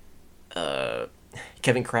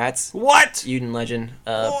 Kevin Kratz, What? Uden legend.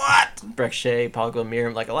 What? Breck Shea, Paul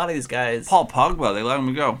Gomiram, like a lot of these guys. Paul Pogba. They let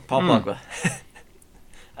him go. Paul Pogba.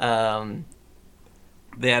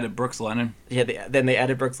 They added Brooks Lennon. Yeah, then they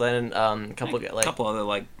added Brooks Lennon, a couple other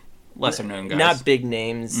like lesser known guys. not big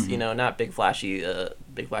names, not big flashy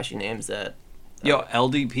names that. Yo,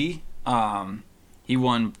 LDP, he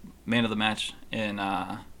won man of the match in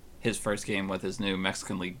his first game with his new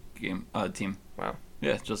Mexican League team. Wow.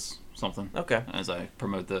 Yeah, just something. Okay. As I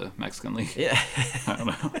promote the Mexican League. Yeah. I don't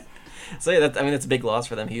know. So yeah, that's a big loss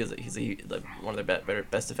for them. He's one of their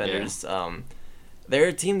best defenders. Yeah. They're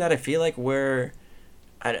a team that I feel like they're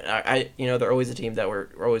always a team that we're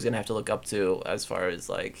always gonna have to look up to as far as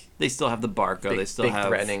like. They still have the Barco. They still have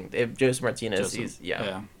threatening. They have Joseph Martinez.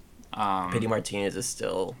 Yeah. Pity Martinez is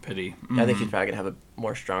still. Pity. Mm-hmm. I think he's probably gonna have a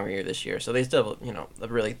more stronger year this year. So they still have, a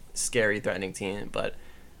really scary, threatening team. But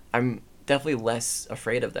I'm definitely less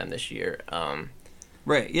afraid of them this year.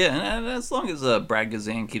 Right, yeah, and as long as Brad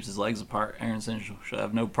Gazan keeps his legs apart, Aronson should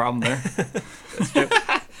have no problem there. That's true.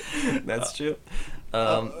 That's true.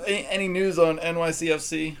 Any news on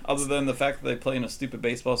NYCFC other than the fact that they play in a stupid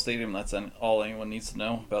baseball stadium? That's all anyone needs to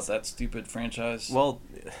know about that stupid franchise. Well,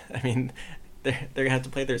 I mean, they're gonna have to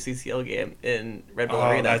play their CCL game in Red Bull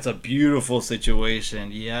Arena. That's a beautiful situation.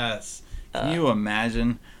 Yes, can you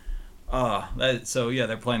imagine?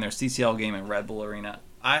 They're playing their CCL game in Red Bull Arena.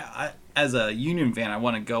 I as a Union fan, I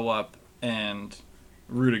want to go up and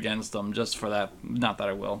root against them just for that. Not that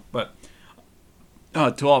I will, but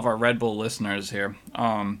to all of our Red Bull listeners here,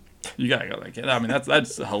 you gotta go like it. I mean,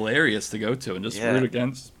 that's hilarious to go to and just root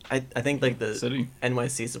against. I think like the city.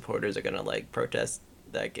 NYC supporters are gonna like protest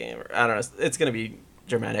that game. I don't know. It's gonna be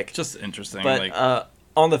dramatic. Just interesting. But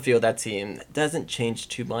on the field, that team doesn't change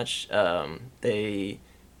too much. They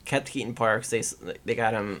kept Keaton Parks. They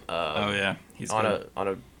got him. He's on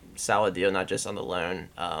a solid deal, not just on the loan.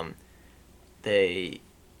 They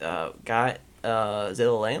got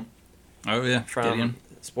Zilla Lamb. Oh yeah, from Gideon.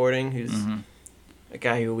 Sporting, who's a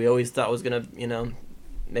guy who we always thought was gonna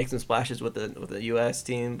make some splashes with the U.S.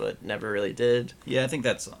 team, but never really did. Yeah, I think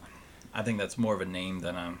that's more of a name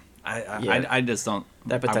than I just don't.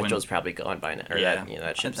 That potential's probably gone by now.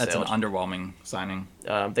 That ship That's sailed. an underwhelming signing.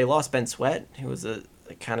 They lost Ben Sweat, who was a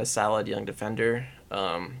kind of solid young defender.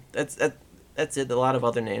 That's it. A lot of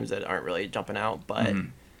other names that aren't really jumping out, but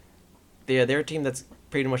they're a team that's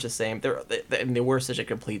pretty much the same. They were such a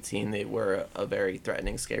complete team. They were a very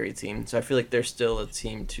threatening, scary team. So I feel like they're still a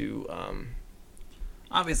team to.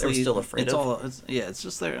 Obviously, they're still afraid of. It's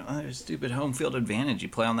just their stupid home field advantage. You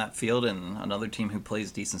play on that field, and another team who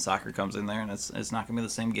plays decent soccer comes in there, and it's not gonna be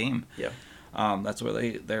the same game. Yeah. That's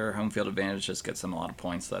where their home field advantage just gets them a lot of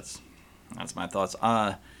points. That's my thoughts.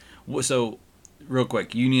 So real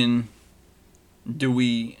quick, Union.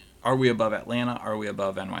 Are we above Atlanta? Are we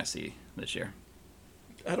above NYC this year?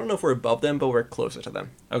 I don't know if we're above them, but we're closer to them.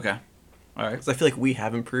 Okay. All right. Because I feel like we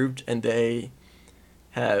have improved, and they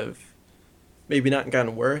have maybe not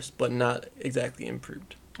gotten worse, but not exactly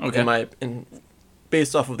improved. Okay.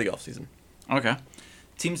 Based off of the offseason. Okay.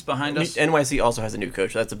 Teams behind us. NYC also has a new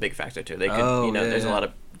coach, so that's a big factor too. They could, there's a yeah. lot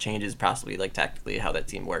of changes, possibly like tactically how that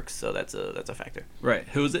team works. So that's a factor. Right.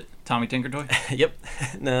 Who is it? Tommy Tinkertoy? Yep.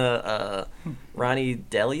 No, Ronnie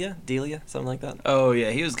Delia, something like that. Oh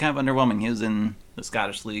yeah, he was kind of underwhelming. He was in the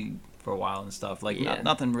Scottish League for a while and stuff. Like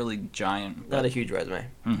nothing really giant. Not a huge resume.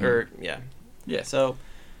 Mm-hmm. Yeah. So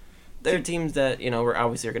they're teams that we're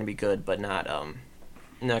obviously are going to be good, but not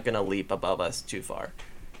going to leap above us too far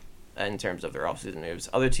in terms of their offseason moves.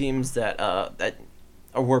 Other teams that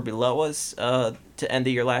were below us to end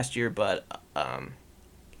the year last year, but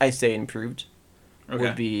I say improved,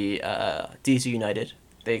 would be DC United.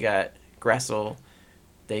 They got Gressel.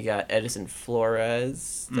 They got Edison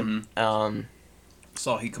Flores.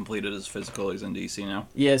 Saw he completed his physical. He's in DC now.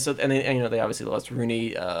 Yeah. So they obviously lost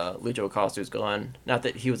Rooney. Lucho Acosta's gone. Not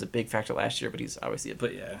that he was a big factor last year, but he's obviously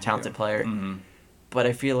a talented player. Mm-hmm. But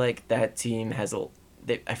I feel like that team has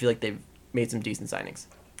I feel like they've made some decent signings.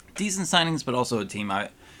 Decent signings, but also a team.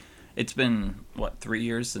 It's been 3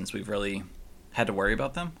 years since we've really had to worry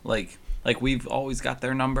about them. Like we've always got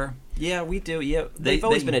their number. Yeah, we do. Yeah, they've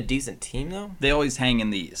always been a decent team though. They always hang in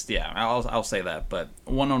the East. Yeah, I'll say that. But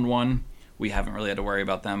 1-on-1, we haven't really had to worry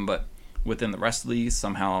about them. But within the rest of the East,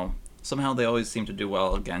 somehow they always seem to do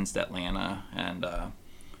well against Atlanta and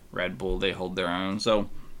Red Bull. They hold their own. So,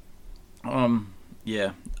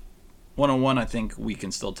 yeah. 1-on-1, I think we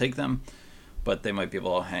can still take them, but they might be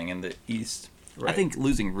able to hang in the East. Right. I think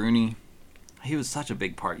losing Rooney, he was such a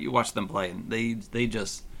big part. You watch them play, and they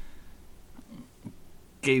just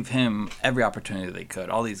gave him every opportunity they could.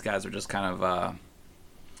 All these guys are just kind of, I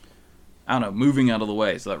don't know, moving out of the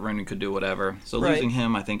way so that Rooney could do whatever. So losing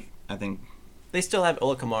him, I think they still have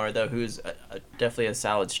Ola Kamara though, who's definitely a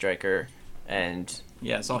solid striker, and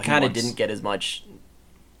yeah, kind of didn't get as much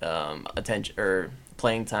attention or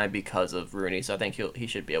playing time because of Rooney. So I think he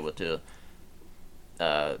should be able to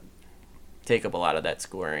take up a lot of that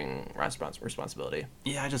scoring responsibility.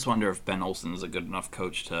 Yeah, I just wonder if Ben Olsen is a good enough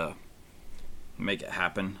coach to make it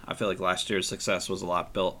happen. I feel like last year's success was a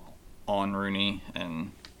lot built on Rooney,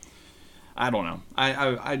 and I don't know.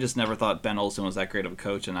 I just never thought Ben Olsen was that great of a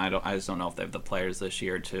coach, and I just don't know if they have the players this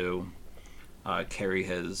year to carry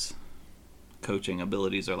his coaching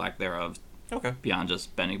abilities or lack thereof. Okay. Beyond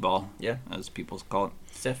just Benny Ball, Yeah. as people call it.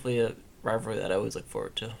 It's definitely a rivalry that I always look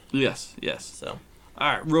forward to. Yes. So.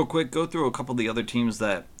 All right, real quick, go through a couple of the other teams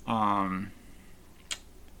that I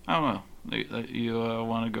don't know that you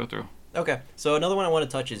want to go through. Okay, so another one I want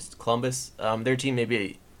to touch is Columbus. Their team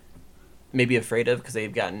maybe afraid of because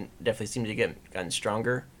they've definitely seem to gotten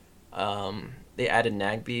stronger. They added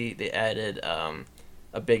Nagby. They added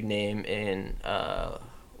a big name in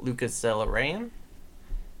Lucas Zelarayan,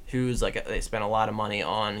 who's they spent a lot of money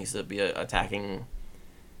on. He's to be an attacking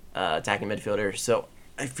midfielder. So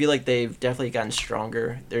I feel like they've definitely gotten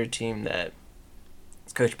stronger. They're a team that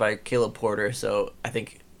is coached by Caleb Porter. So I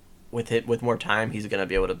think with more time, he's going to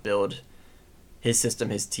be able to build his system,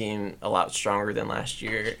 his team a lot stronger than last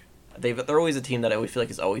year. They're always a team that I always feel like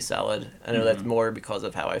is always solid. I know that's more because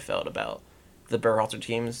of how I felt about the Berhalter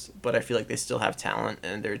teams, but I feel like they still have talent,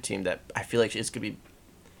 and they're a team that I feel like I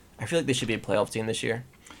feel like they should be a playoff team this year.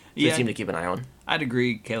 They're a team to keep an eye on. I'd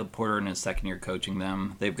agree. Caleb Porter in his second year coaching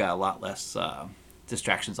them, they've got a lot less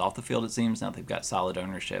distractions off the field. It seems now they've got solid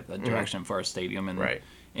ownership, a direction for a stadium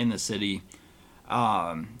in the city,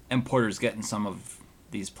 and Porter's getting some of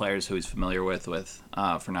these players who he's familiar with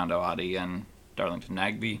Fernando Adi and Darlington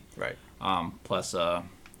Nagby. Right. Plus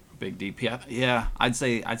big DP. Yeah, I'd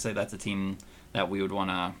say that's a team that we would want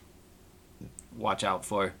to watch out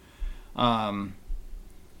for.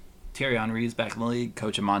 Thierry Henry is back in the league,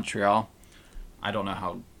 coach in Montreal. I don't know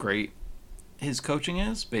how great his coaching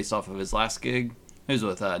is based off of his last gig. He was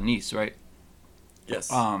with Nice, right? Yes.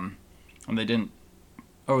 And they didn't,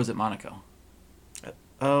 or was it Monaco?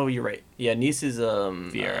 Oh, you're right. Yeah, Nice is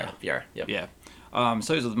Vieira. Vieira. Yep. Yeah.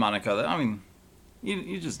 So he's with Monaco. I mean,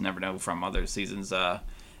 you just never know from other seasons.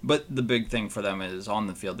 But the big thing for them is on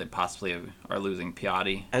the field they possibly are losing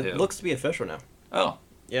Piatti. It looks to be official now. Oh.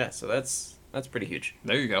 Yeah, so that's pretty huge.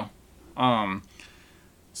 There you go.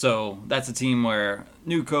 So that's a team where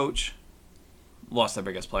new coach lost their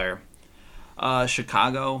biggest player.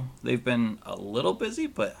 Chicago, they've been a little busy,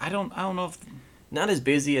 but I don't know if not as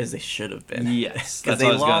busy as they should have been. Yes, because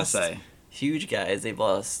that's what I was gonna say. Huge guys. They've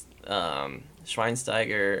lost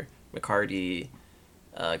Schweinsteiger, McCarty,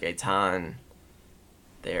 Gaetan.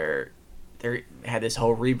 They're had this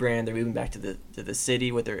whole rebrand. They're moving back to the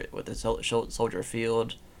city with the Soldier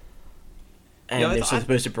Field, and they're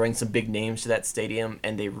supposed to bring some big names to that stadium,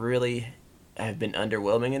 and they really have been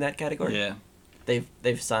underwhelming in that category. Yeah,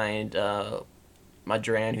 they've signed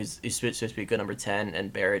Madran, who's supposed to be good number 10,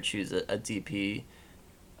 and Barrett, who's a DP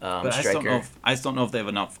but striker. I just don't know if they have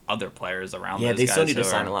enough other players around. Yeah, those they guys still need to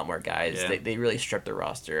sign a lot more guys. Yeah. They really stripped the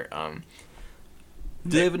roster.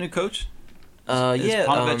 Do they have a new coach? Is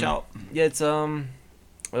Ponovich out? Yeah, it's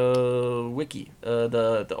Wiki,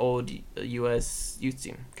 the old U.S. youth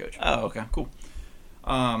team coach. Oh, okay, cool.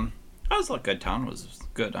 I always thought Goodtown was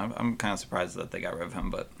good. I'm kind of surprised that they got rid of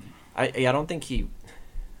him, but I don't think he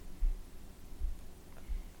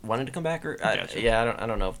wanted to come back, or Gotcha. I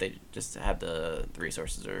don't know if they just have the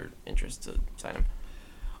resources or interest to sign him.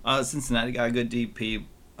 Cincinnati got a good DP.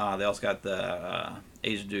 They also got the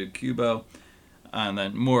Asian dude Kubo, and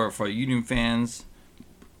then more for Union fans.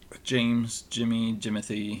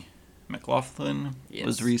 Jimothy McLaughlin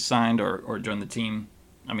was re-signed or joined the team.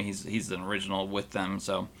 I mean, he's an original with them,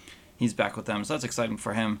 so he's back with them. So that's exciting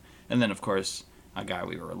for him. And then, of course, a guy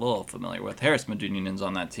we were a little familiar with, Harris Medunjan's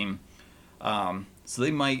on that team. So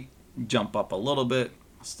they might jump up a little bit.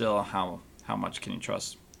 Still, how much can you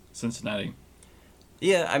trust Cincinnati?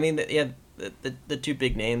 Yeah, I mean, the two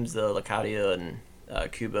big names, the Locadia and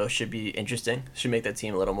Kubo, should be interesting. Should make that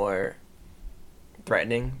team a little more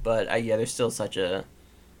threatening. But there's still such a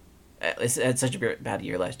bad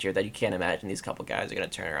year last year that you can't imagine these couple guys are going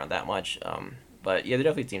to turn around that much. But yeah, they're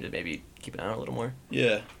definitely a team to maybe keep an eye on a little more.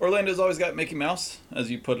 Yeah, Orlando's always got Mickey Mouse, as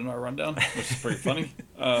you put in our rundown, which is pretty funny.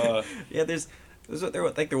 Yeah, they're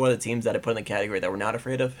one of the teams that I put in the category that we're not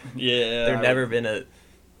afraid of. Yeah, They've never been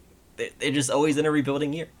they're just always in a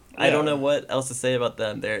rebuilding year. Yeah. I don't know what else to say about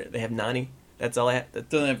them. They have Nani. That's all I have. Don't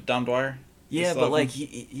they have Dom Dwyer? Yeah, but like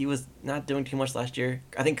he was not doing too much last year.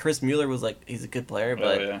 I think Chris Mueller was he's a good player,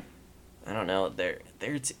 but I don't know.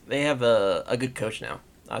 They have a good coach now,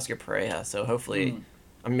 Oscar Pereja. So hopefully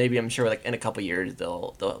maybe I'm sure like in a couple years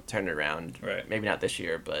they'll turn it around. Right. Maybe not this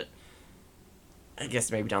year, but I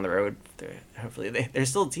guess maybe down the road. Hopefully they're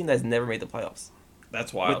still a team that's never made the playoffs.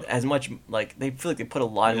 That's wild. With as much like they feel like they put a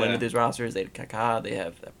lot Yeah. into these rosters. They have Kaká, they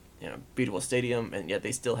have beautiful stadium, and yet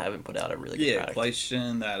they still haven't put out a really good product.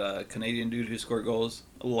 Claeston, that Canadian dude who scored goals,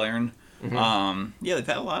 Laren. Mhm. They've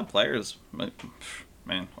had a lot of players. But,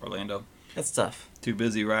 man, Orlando. That's tough. Too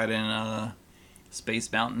busy riding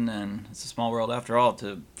Space Mountain, and it's a small world after all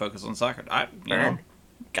to focus on soccer. Burn.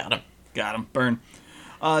 Got him. Got him. Burn.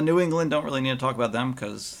 New England, don't really need to talk about them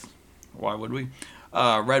because why would we?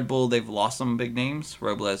 Red Bull, they've lost some big names.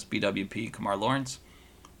 Robles, BWP, Kamar Lawrence.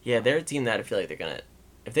 Yeah, they're a team that I feel like they're gonna.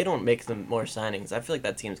 If they don't make some more signings, I feel like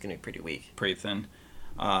that team's gonna be pretty weak. Pretty thin.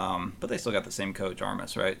 But they still got the same coach,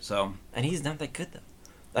 Armas, right? So And he's not that good though.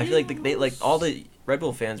 I feel like they like all the Red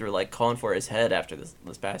Bull fans were like calling for his head after this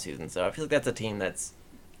past season. So I feel like that's a team that's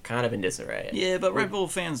kind of in disarray. yeah, but Red Bull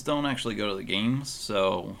fans don't actually go to the games,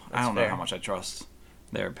 so I That's don't know fair. how much I trust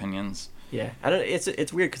their opinions. Yeah, I don't.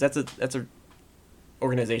 It's weird because that's a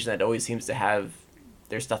organization that always seems to have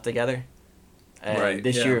their stuff together. And Right,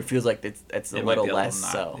 this yeah. year it feels like it's a It might little be less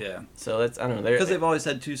not, so. yeah. So that's I don't know. Because they've always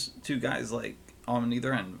had two guys like on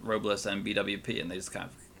either end, Robles and BWP, and they just kind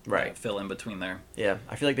of Right. fill in between there. Yeah,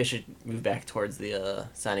 I feel like they should move back towards the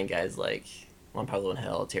signing guys like Juan Pablo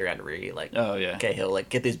Hill, Thierry Henry, like Oh yeah. Cahill, like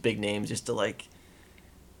get these big names just to like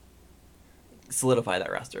solidify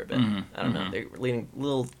that roster a bit. Mhm, I don't know. mhm. They're leaning a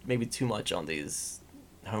little maybe too much on these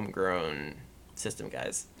homegrown system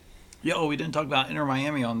guys. Yo, we didn't talk about Inter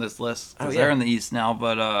Miami on this list Oh, because yeah. they're in the East now,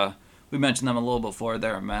 but we mentioned them a little before.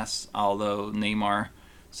 They're a mess, although Neymar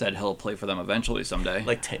said he'll play for them eventually someday,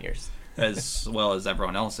 Like 10 years. as well as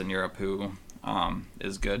everyone else in Europe who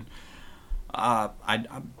is good. I'm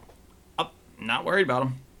not worried about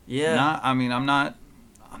them. Yeah. I'm not.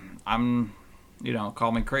 I'm,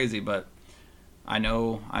 call me crazy, but I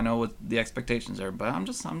know what the expectations are. But I'm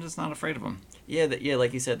just not afraid of them. Yeah,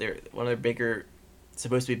 like you said, they're one of their bigger,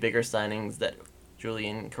 supposed to be bigger signings. That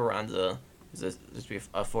Julian Carranza is supposed to be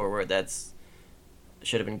a forward that's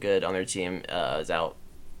should have been good on their team. Is out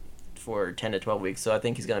for 10 to 12 weeks, so I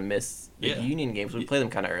think he's gonna miss the Yeah. Union games. We play them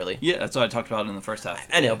kind of early. Yeah, that's what I talked about in the first half.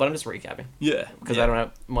 I know, but I'm just recapping Yeah, because I don't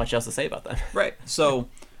have much else to say about that. Right. So,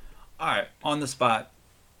 all right, on the spot,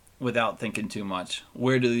 without thinking too much,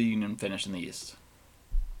 where do the Union finish in the East?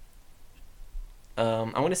 I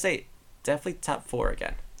want to say definitely top 4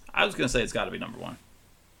 again. I was gonna say it's got to be number 1.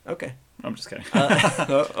 Okay. I'm just kidding.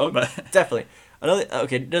 But definitely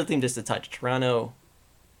another team just to touch. Toronto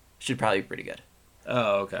should probably be pretty good.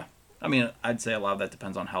 Oh, okay. I mean, I'd say a lot of that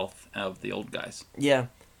depends on health of the old guys. Yeah,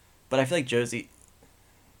 but I feel like Josie.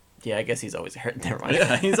 Yeah, I guess he's always hurt. Never mind.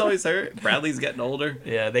 Yeah, he's always hurt. Bradley's getting older.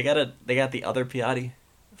 Yeah, they got the other Piatti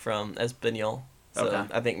from Espanyol. So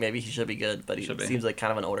Okay. I think maybe he should be good, but he Should be. seems like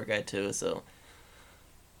kind of an older guy too. So,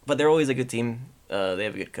 but they're always a good team. They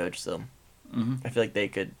have a good coach, so Hmm. I feel like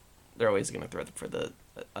they're always going to throw for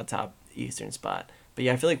a top Eastern spot. But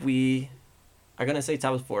yeah, I feel like we are going to say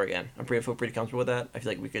top 4 again. I feel pretty comfortable with that. I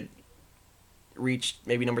feel like we could reach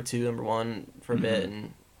maybe number 2, number 1 for a bit,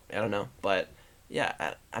 and I don't know. But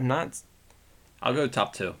yeah, I'm not I'll go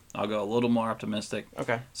top 2. I'll go a little more optimistic.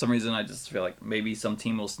 okay. Some reason I just feel like maybe some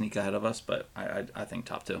team will sneak ahead of us, but I think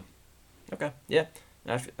top 2. Okay, yeah,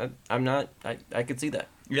 I'm not. I could see that.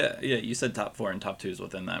 Yeah. You said top 4 and top 2 is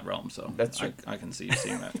within that realm, so That's true. I can see you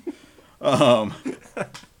seeing that.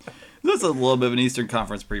 That's a little bit of an Eastern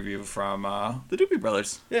Conference preview from the Doopy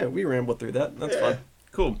Brothers. Yeah, we rambled through that. That's Yeah.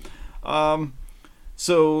 Cool.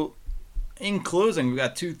 So, in closing, we've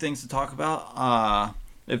got 2 things to talk about.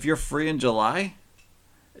 If you're free in July,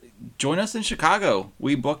 join us in Chicago.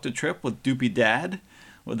 We booked a trip with Doopy Dad.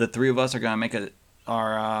 Well, the 3 of us are going to make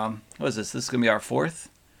our what is this? This is going to be our fourth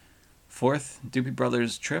Doopy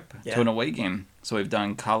Brothers trip Yeah. to an away game. So we've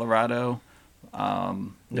done Colorado,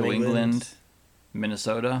 New England,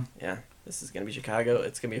 Minnesota. Yeah, this is gonna be Chicago.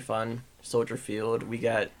 It's gonna be fun. Soldier Field. We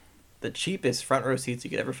got the cheapest front row seats you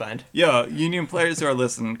could ever find. Yeah, Union players who are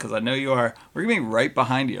listening, because I know you are, we're going to be right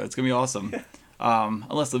behind you. It's going to be awesome.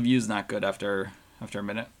 Unless the view's not good after a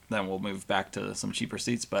minute, then we'll move back to some cheaper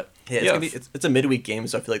seats. But Yeah, it's a midweek game,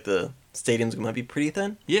 so I feel like the stadium's gonna be pretty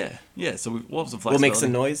thin. yeah. So we'll have some We'll flexibility. make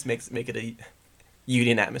some noise, make it a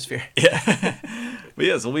Union atmosphere. Yeah. But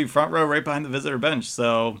yeah, so we'll be front row right behind the visitor bench.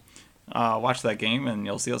 So watch that game and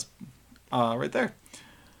you'll see us right there.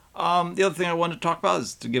 The other thing I wanted to talk about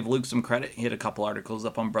is to give Luke some credit. He had a couple articles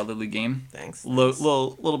up on Brotherly Game. Thanks.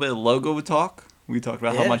 Little bit of logo talk. We talked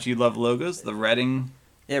about how Yeah. much you love logos. The Reading.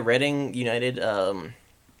 Yeah, Reading United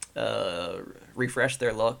refreshed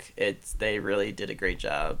their look. They really did a great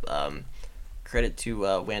job credit to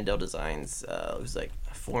Wandell Designs, who's like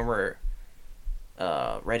a former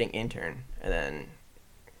writing intern, and then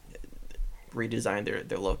redesigned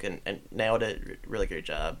their look and nailed it. Really great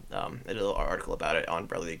job. I did a little article about it on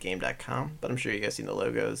BrotherlyGame.com, but I'm sure you guys seen the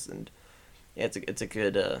logos, and yeah, it's a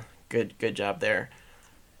good job there.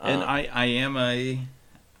 And I am a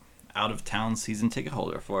out of town season ticket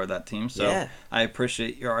holder for that team, so Yeah. I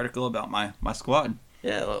appreciate your article about my squad.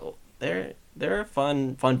 Yeah, well, they're a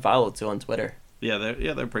fun follow too on Twitter. Yeah,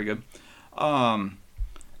 they're pretty good.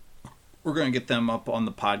 We're gonna get them up on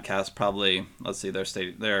the podcast probably. Let's see,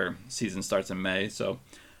 their season starts in May, so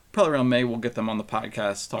probably around May we'll get them on the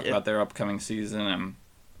podcast, talk about their upcoming season and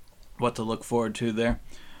what to look forward to there.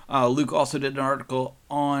 Luke also did an article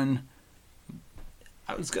on,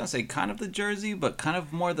 I was gonna say kind of the jersey, but kind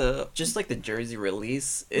of more the Just like the jersey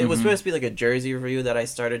release. It was supposed to be like a jersey review that I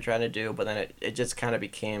started trying to do, but then it just kind of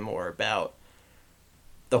became more about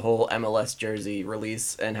the whole MLS jersey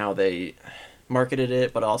release and how they marketed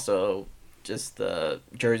it, but also just the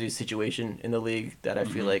jersey situation in the league that I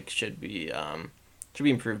feel like should be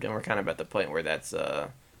improved, and we're kind of at the point where that's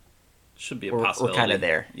should be a we're possibility. kind of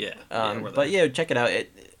there. Yeah. But yeah, check it out.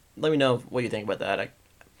 Let me know what you think about that.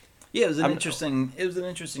 Yeah, it was an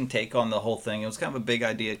interesting take on the whole thing. It was kind of a big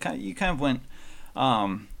idea. You kind of went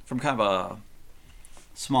from kind of a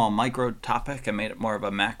small micro topic and made it more of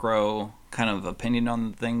a macro kind of opinion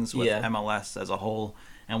on things with MLS as a whole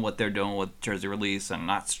and what they're doing with jersey release and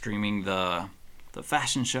not streaming the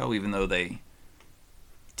fashion show, even though they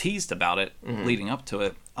teased about it leading up to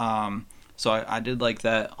it. So I did like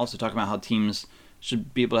that. Also talking about how teams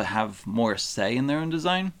should be able to have more say in their own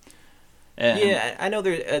design. And yeah, I know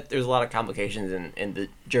there's a lot of complications in the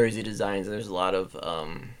jersey designs, and there's a lot of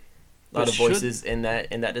voices in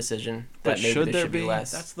that decision. But that maybe should there there should be?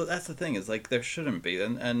 less. That's the thing. Is like there shouldn't be.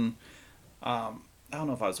 And I don't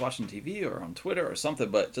know if I was watching TV or on Twitter or something,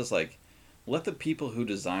 but just like let the people who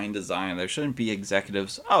design. There shouldn't be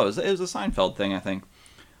executives. Oh, it was a Seinfeld thing, I think.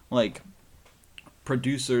 Like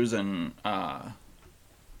producers and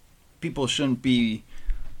people shouldn't be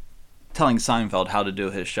telling Seinfeld how to do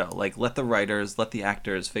his show. Like let the writers, let the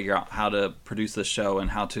actors figure out how to produce the show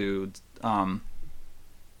and how to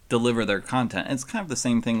deliver their content. It's kind of the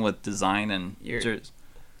same thing with design and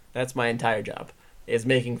That's my entire job, is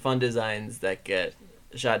making fun designs that get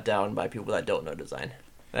shot down by people that don't know design.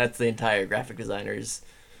 That's the entire graphic designer's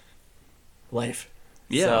life.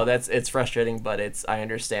 Yeah. So it's frustrating, but I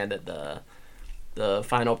understand that the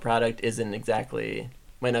final product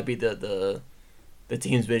might not be the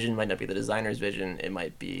team's vision, might not be the designer's vision. It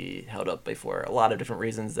might be held up before a lot of different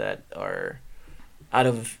reasons that are out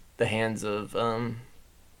of the hands of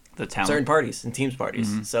the talent. certain parties and teams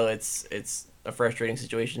parties. So it's a frustrating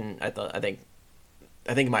situation. I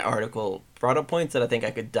think my article brought up points that I think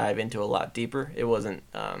I could dive into a lot deeper. It wasn't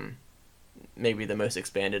maybe the most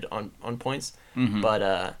expanded on points,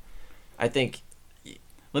 but I think.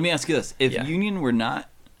 Let me ask you this: if Union were not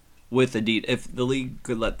with Adidas, if the league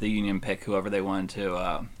could let the Union pick whoever they wanted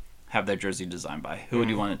to have their jersey designed by, who would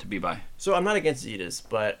you want it to be by? So I'm not against Adidas,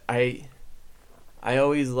 but I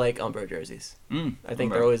always like Umbro jerseys. I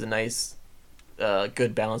think they're always a nice,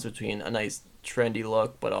 good balance between a nice trendy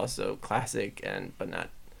look, but also classic but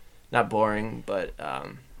not boring, but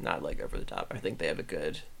not like over the top. I think they have a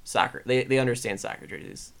good soccer. They understand soccer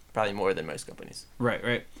jerseys probably more than most companies.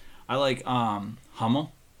 Right. I like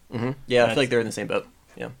Hummel. Yeah, I feel like they're in the same boat.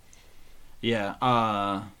 Yeah. Yeah.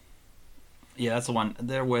 That's the one.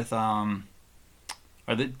 They're with do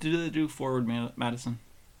they do Forward Madison?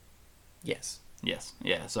 Yes. Yes.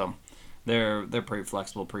 Yeah. So they're pretty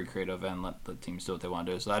flexible, pretty creative, and let the teams do what they want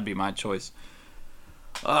to do. So that'd be my choice.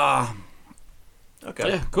 Okay.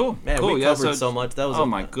 Yeah. Cool. Man, cool. we covered so much. That was. Oh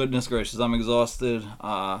my goodness gracious! I'm exhausted.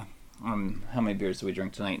 How many beers did we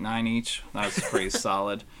drink tonight? 9 each. That's pretty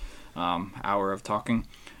solid. Hour of talking.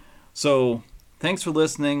 So thanks for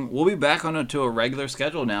listening. We'll be back to a regular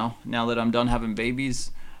schedule now that I'm done having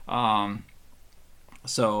babies.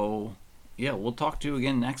 So yeah, we'll talk to you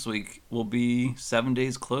again next week. We'll be 7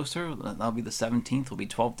 days closer. That'll be the 17th. We'll be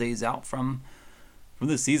 12 days out from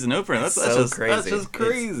the season opener. That's so just crazy. That's just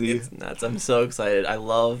crazy. It's nuts. I'm so excited. I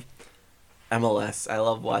love MLS. I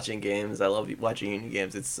love watching games. I love watching Union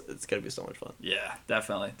games. It's gonna be so much fun. Yeah,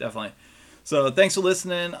 definitely. So thanks for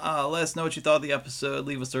listening. Let us know what you thought of the episode.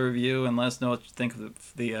 Leave us a review and let us know what you think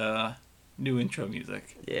of the new intro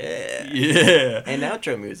music. Yeah. Yeah. And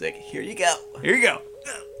outro music. Here you go. Here you go.